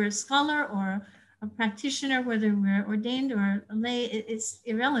 whether we're a scholar or a practitioner, whether we're ordained or a lay, it's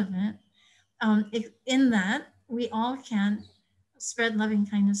irrelevant. In that, we all can spread loving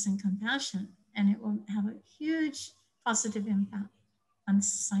kindness and compassion, and it will have a huge positive impact on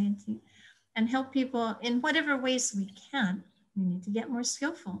society and help people in whatever ways we can. We need to get more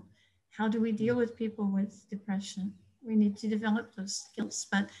skillful. How do we deal with people with depression? We need to develop those skills,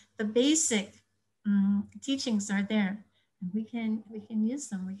 but the basic teachings are there. And we can use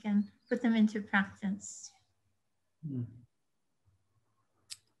them. We can put them into practice.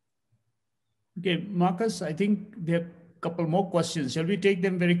 Okay, Marcus, I think there are a couple more questions. Shall we take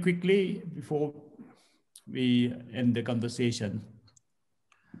them very quickly before we end the conversation?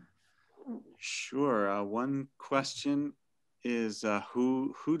 Sure. One question is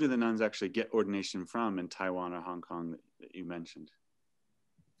who do the nuns actually get ordination from in Taiwan or Hong Kong that you mentioned?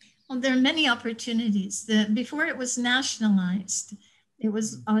 Well, there are many opportunities. Before it was nationalized, it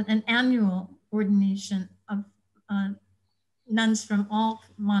was an annual ordination of nuns from all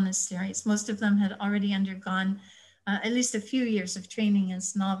monasteries. Most of them had already undergone at least a few years of training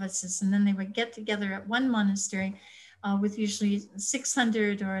as novices, and then they would get together at one monastery with usually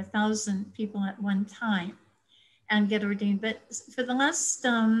 600 or 1,000 people at one time and get ordained. But for the last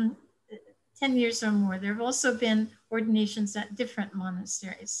 10 years or more, there have also been ordinations at different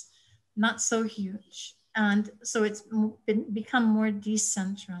monasteries, not so huge. And so it's become more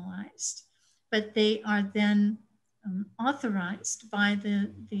decentralized, but they are then authorized by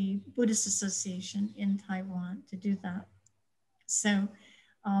the Buddhist Association in Taiwan to do that. So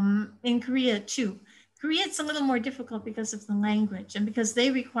in Korea too. Korea, it's a little more difficult because of the language and because they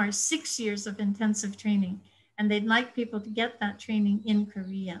require 6 years of intensive training, and they'd like people to get that training in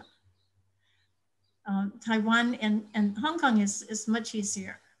Korea. Taiwan and Hong Kong is much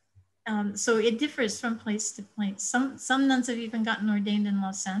easier. So it differs from place to place. Some nuns have even gotten ordained in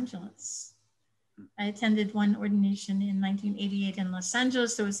Los Angeles. I attended one ordination in 1988 in Los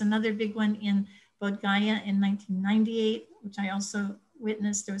Angeles. There was another big one in Bodh Gaya in 1998, which I also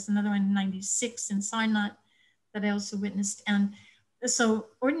witnessed. There was another one in 96 in Sarnath. that I also witnessed. And so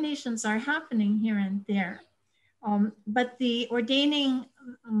ordinations are happening here and there. But the ordaining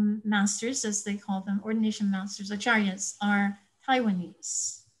masters, as they call them, ordination masters, acharyas, are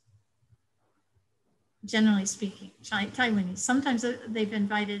Taiwanese, generally speaking, Taiwanese. Sometimes they've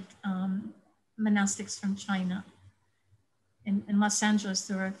invited monastics from China. In Los Angeles,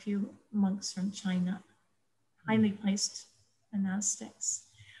 there are a few monks from China, highly placed monastics.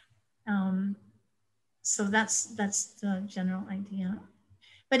 So that's the general idea.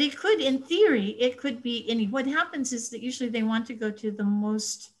 But it could, in theory, it could be any. What happens is that usually they want to go to the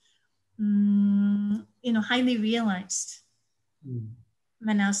most, highly realized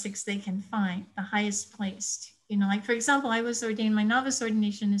monastics they can find, the highest placed. Like for example, I was ordained. My novice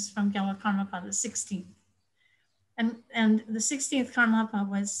ordination is from Gyalwa Karmapa, the 16th, and the 16th Karmapa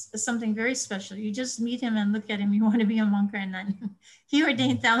was something very special. You just meet him and look at him. You want to be a monk or a nun. He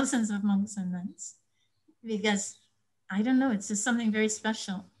ordained thousands of monks and nuns because, I don't know, it's just something very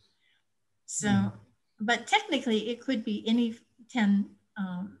special. So, but technically it could be any 10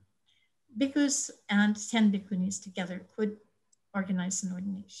 bhikkhus and 10 bhikkhunis together could organize an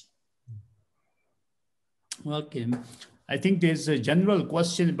ordination. Okay. I think there's a general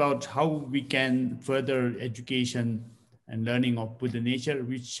question about how we can further education and learning of Buddha nature,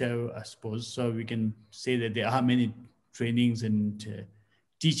 which I suppose so we can say that there are many trainings and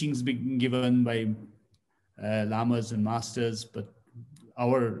teachings being given by lamas and masters, but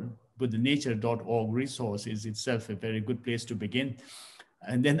our buddhanature.org resource is itself a very good place to begin.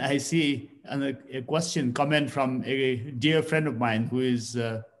 And then I see a comment from a dear friend of mine who is,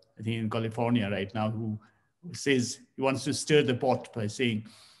 I think, in California right now, who says he wants to stir the pot by saying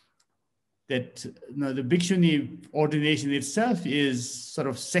that the bhikshuni ordination itself is sort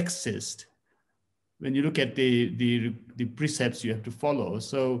of sexist when you look at the precepts you have to follow.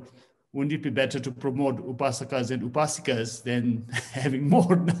 So wouldn't it be better to promote upasakas and upasikas than having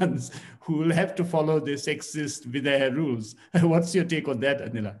more nuns who will have to follow the sexist Vidya rules? What's your take on that,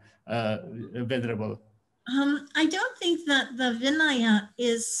 Anila, Venerable? I don't think that the Vinaya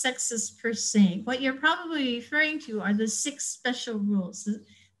is sexist per se. What you're probably referring to are the 6 special rules,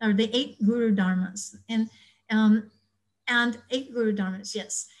 or the 8 Guru Dharmas, and 8 Guru Dharmas,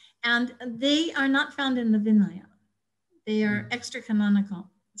 yes. And they are not found in the Vinaya. They are extra canonical.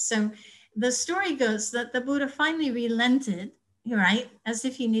 So the story goes that the Buddha finally relented, right? As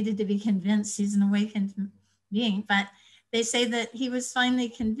if he needed to be convinced he's an awakened being. But they say that he was finally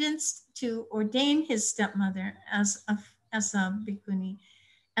convinced to ordain his stepmother as a bhikkhuni,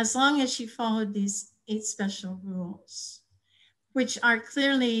 as long as she followed these 8 special rules, which are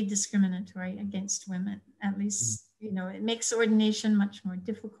clearly discriminatory against women. At least, it makes ordination much more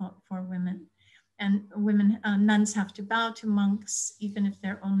difficult for women. And women, nuns have to bow to monks, even if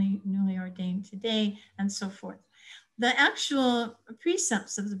they're only newly ordained today, and so forth. The actual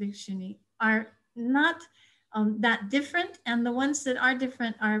precepts of the bhikshuni are not that different, and the ones that are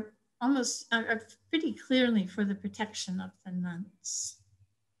different are pretty clearly for the protection of the nuns.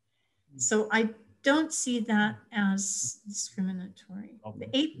 So I don't see that as discriminatory. The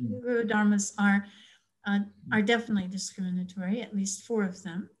 8 Guru Dharmas are definitely discriminatory, at least 4 of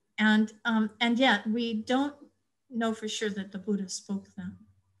them. And yet we don't know for sure that the Buddha spoke them.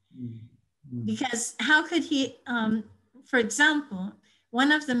 Because how could he, for example,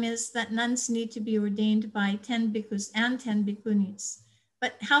 one of them is that nuns need to be ordained by 10 bhikkhus and 10 bhikkhunis.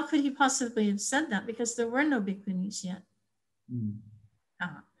 But how could he possibly have said that? Because there were no bhikkhunis yet.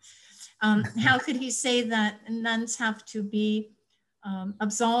 How could he say that nuns have to be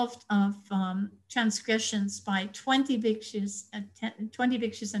absolved of transgressions by 20 bhikshus and 20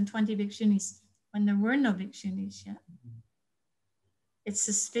 bhikshunis when there were no bhikshunis yet? It's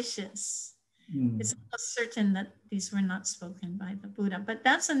suspicious. It's almost certain that these were not spoken by the Buddha. But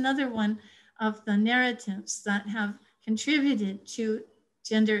that's another one of the narratives that have contributed to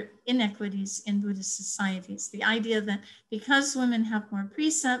gender inequities in Buddhist societies. The idea that because women have more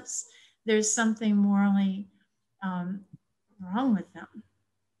precepts, there's something morally wrong with them.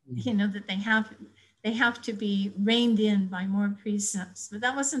 That they have to be reined in by more precepts. But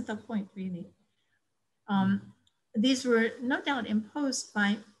that wasn't the point, really. These were no doubt imposed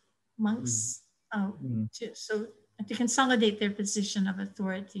by monks to consolidate their position of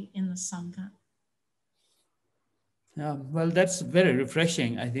authority in the Sangha. Yeah, well, that's very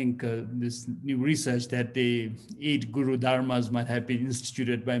refreshing. I think this new research that the 8 Guru Dharmas might have been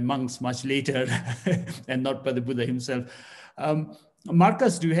instituted by monks much later and not by the Buddha himself.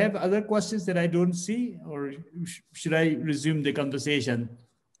 Marcus, do you have other questions that I don't see, or should I resume the conversation?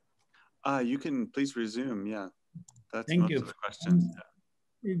 You can please resume. Yeah, that's Thank most you. of the questions.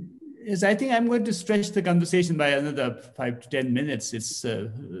 Yes, I think I'm going to stretch the conversation by another 5 to 10 minutes. It's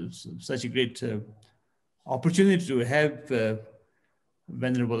such a great opportunity to have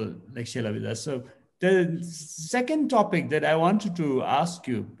Venerable Lekshe with us. So the second topic that I wanted to ask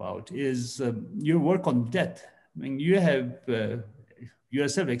you about is your work on death. I mean, you have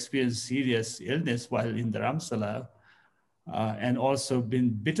yourself experienced serious illness while in Dharamsala and also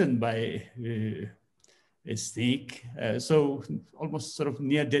been bitten by a snake. So almost sort of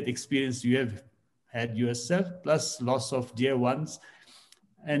near-death experience you have had yourself, plus loss of dear ones.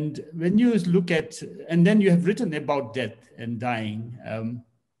 And when you look at, and then you have written about death and dying.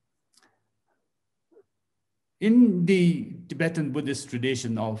 In the Tibetan Buddhist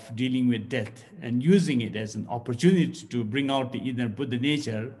tradition of dealing with death and using it as an opportunity to bring out the inner Buddha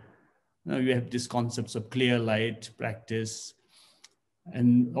nature, now you have these concepts of clear light practice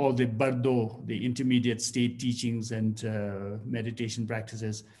and all the bardo, the intermediate state teachings and meditation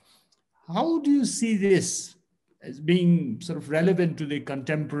practices. How do you see this as being sort of relevant to the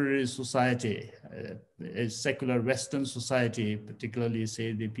contemporary society, a secular Western society, particularly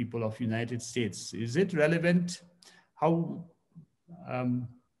say the people of United States? Is it relevant? How can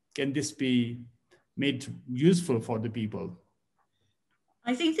this be made useful for the people?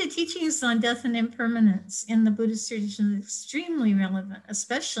 I think the teachings on death and impermanence in the Buddhist tradition is extremely relevant,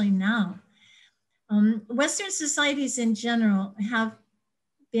 especially now. Western societies in general have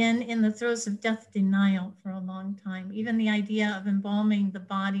been in the throes of death denial for a long time. Even the idea of embalming the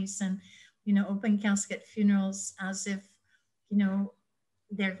bodies and, open casket funerals as if,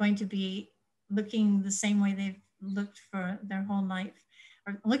 they're going to be looking the same way they've looked for their whole life,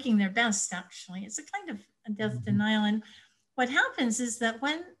 or looking their best, actually. It's a kind of a death denial. And what happens is that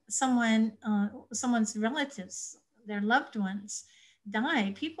when someone's relatives, their loved ones,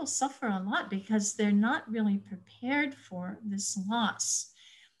 die, people suffer a lot because they're not really prepared for this loss.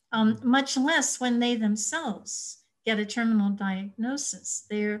 Much less when they themselves get a terminal diagnosis.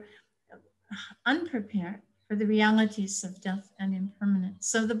 They're unprepared for the realities of death and impermanence.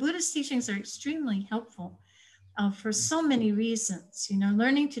 So the Buddhist teachings are extremely helpful for so many reasons.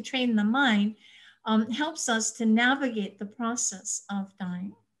 Learning to train the mind helps us to navigate the process of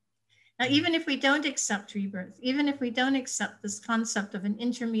dying. Now, even if we don't accept rebirth, even if we don't accept this concept of an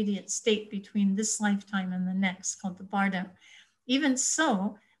intermediate state between this lifetime and the next called the bardo, even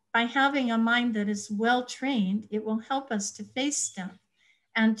so, by having a mind that is well trained, it will help us to face death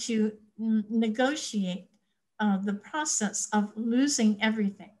and to negotiate the process of losing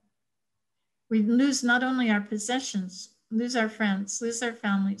everything. We lose not only our possessions, lose our friends, lose our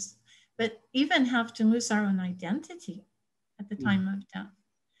families, but even have to lose our own identity at the time of death.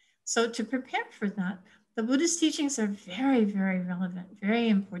 So to prepare for that, the Buddhist teachings are very, very relevant, very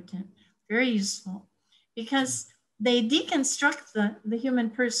important, very useful, because they deconstruct the human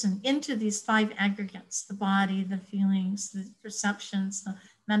person into these 5 aggregates: the body, the feelings, the perceptions, the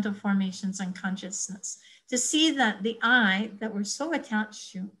mental formations, and consciousness, to see that the I that we're so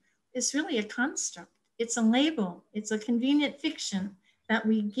attached to is really a construct. It's a label. It's a convenient fiction that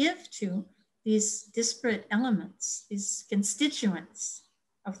we give to these disparate elements, these constituents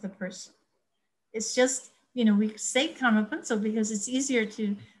of the person. It's just, we say karma Phuntsho because it's easier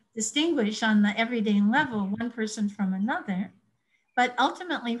to distinguish on the everyday level one person from another. But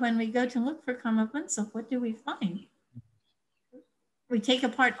ultimately, when we go to look for karma Phuntsho, what do we find? We take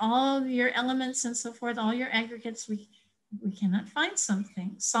apart all your elements and so forth, all your aggregates, we cannot find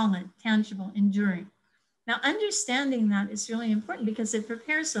something solid, tangible, enduring. Now, understanding that is really important because it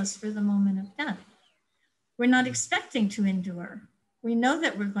prepares us for the moment of death. We're not expecting to endure. We know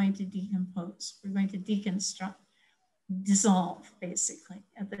that we're going to decompose, we're going to deconstruct, dissolve, basically,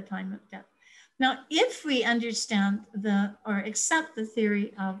 at the time of death. Now, if we understand or accept the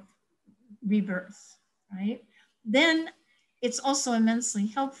theory of rebirth, right, then it's also immensely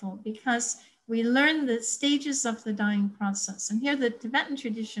helpful because we learn the stages of the dying process. And here the Tibetan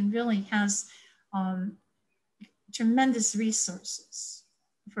tradition really has tremendous resources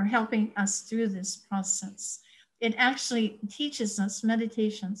for helping us through this process. It actually teaches us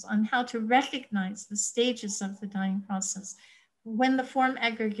meditations on how to recognize the stages of the dying process. When the form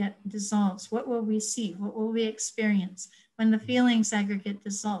aggregate dissolves, what will we see? What will we experience? When the feelings aggregate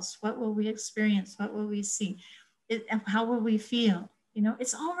dissolves, what will we experience? What will we see? How will we feel?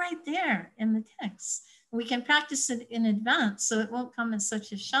 It's all right there in the text. We can practice it in advance so it won't come as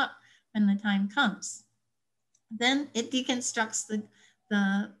such a shock when the time comes. Then it deconstructs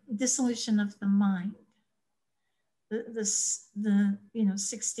the dissolution of the mind. The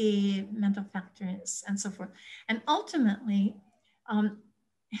 60 mental factors and so forth. And ultimately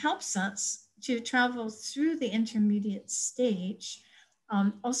helps us to travel through the intermediate stage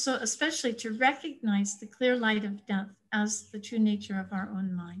Also, especially to recognize the clear light of death as the true nature of our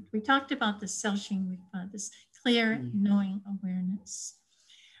own mind. We talked about the Selshing, this clear knowing awareness.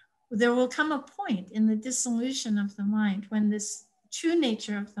 There will come a point in the dissolution of the mind when this true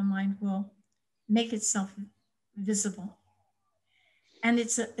nature of the mind will make itself visible. And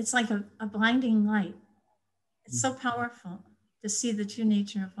it's like a blinding light. It's so powerful to see the true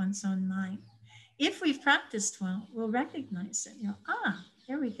nature of one's own mind. If we've practiced well, we'll recognize it.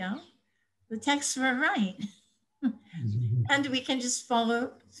 Here we go. The texts were right. And we can just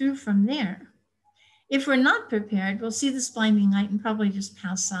follow through from there. If we're not prepared, we'll see this blinding light and probably just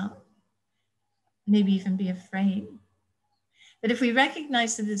pass out, maybe even be afraid. But if we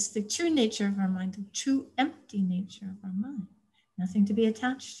recognize that it's the true nature of our mind, the true empty nature of our mind, nothing to be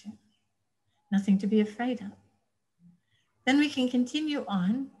attached to, nothing to be afraid of, then we can continue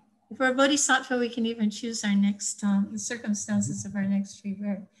on. If we're a bodhisattva, we can even choose our next, the circumstances of our next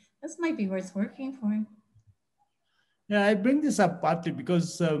rebirth. This might be worth working for. Yeah, I bring this up partly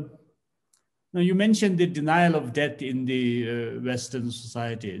because now you mentioned the denial of death in the Western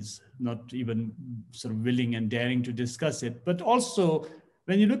societies, not even sort of willing and daring to discuss it. But also,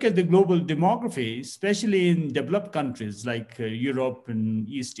 when you look at the global demography, especially in developed countries like Europe and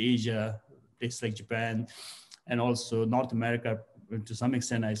East Asia, places like Japan, and also North America to some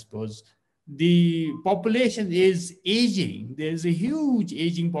extent, I suppose, the population is aging. There's a huge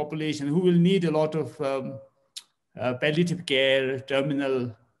aging population who will need a lot of palliative care,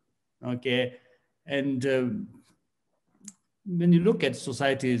 terminal care. And when you look at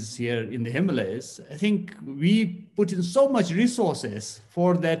societies here in the Himalayas, I think we put in so much resources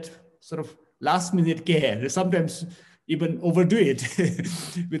for that sort of last minute care. Sometimes even overdo it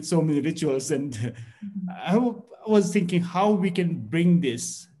with so many rituals. And I was thinking how we can bring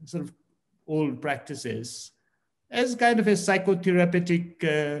this sort of old practices as kind of a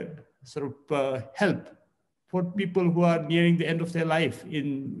psychotherapeutic sort of help for people who are nearing the end of their life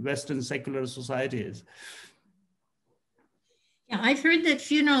in Western secular societies. Yeah, I've heard that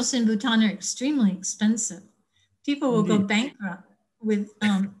funerals in Bhutan are extremely expensive. People will go bankrupt with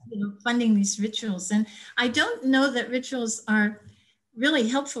funding these rituals. And I don't know that rituals are really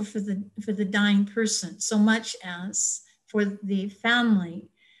helpful for the dying person so much as for the family.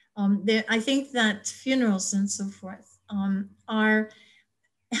 I think that funerals and so forth are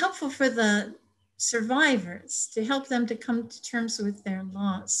helpful for the survivors, to help them to come to terms with their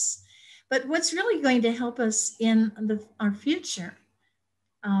loss. But what's really going to help us in our future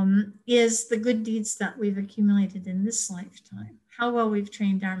is the good deeds that we've accumulated in this lifetime, how well we've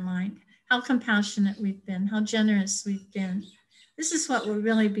trained our mind, how compassionate we've been, how generous we've been. This is what will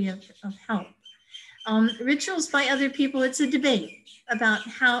really be of help. Rituals by other people, it's a debate about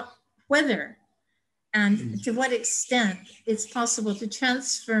whether and to what extent it's possible to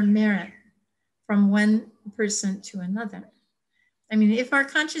transfer merit from one person to another. I mean, if our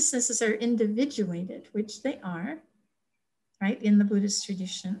consciousnesses are individuated, which they are, right, in the Buddhist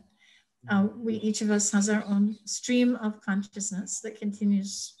tradition, each of us has our own stream of consciousness that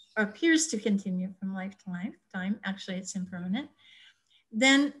continues, or appears to continue from life to lifetime. Actually, it's impermanent.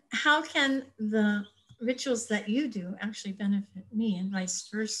 Then how can the rituals that you do actually benefit me and vice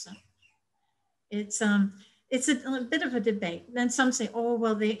versa? It's a bit of a debate. Then some say, oh,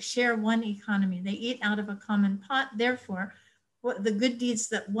 well, they share one economy. They eat out of a common pot. Therefore, the good deeds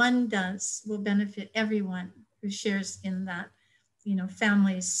that one does will benefit everyone who shares in that,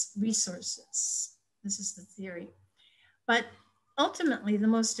 family's resources. This is the theory. But ultimately, the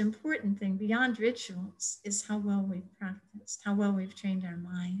most important thing beyond rituals is how well we've practiced, how well we've trained our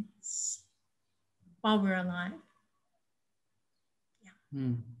minds while we're alive. Yeah.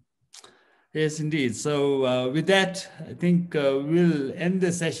 Yes, indeed. So with that, I think we'll end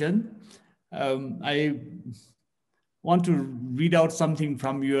the session. I want to read out something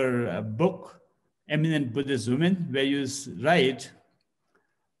from your book, Eminent Buddhist Women, where you write,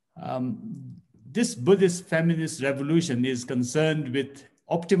 this Buddhist feminist revolution is concerned with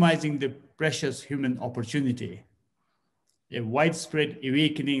optimizing the precious human opportunity, a widespread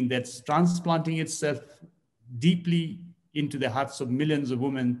awakening that's transplanting itself deeply into the hearts of millions of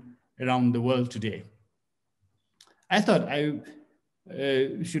women around the world today. I thought I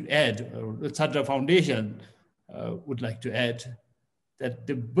should add, or the Sakyadhita Foundation would like to add, that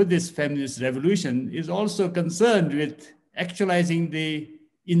the Buddhist feminist revolution is also concerned with actualizing the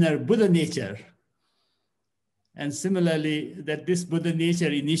inner Buddha nature. And similarly, that this Buddha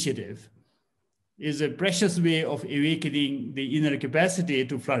nature initiative is a precious way of awakening the inner capacity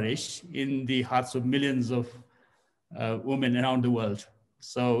to flourish in the hearts of millions of women around the world.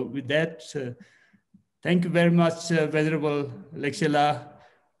 So with that, Thank you very much, Venerable Lekshe.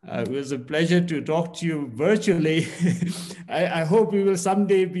 It was a pleasure to talk to you virtually. I hope we will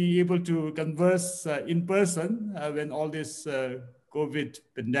someday be able to converse in person when all this COVID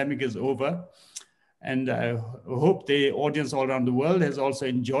pandemic is over. And I hope the audience all around the world has also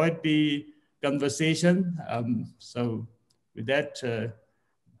enjoyed the conversation. So with that,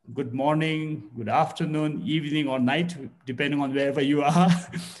 good morning, good afternoon, evening, or night, depending on wherever you are.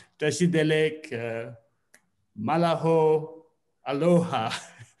 Tashidelek, Malaho, Aloha.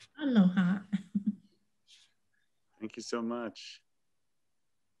 Aloha. Thank you so much.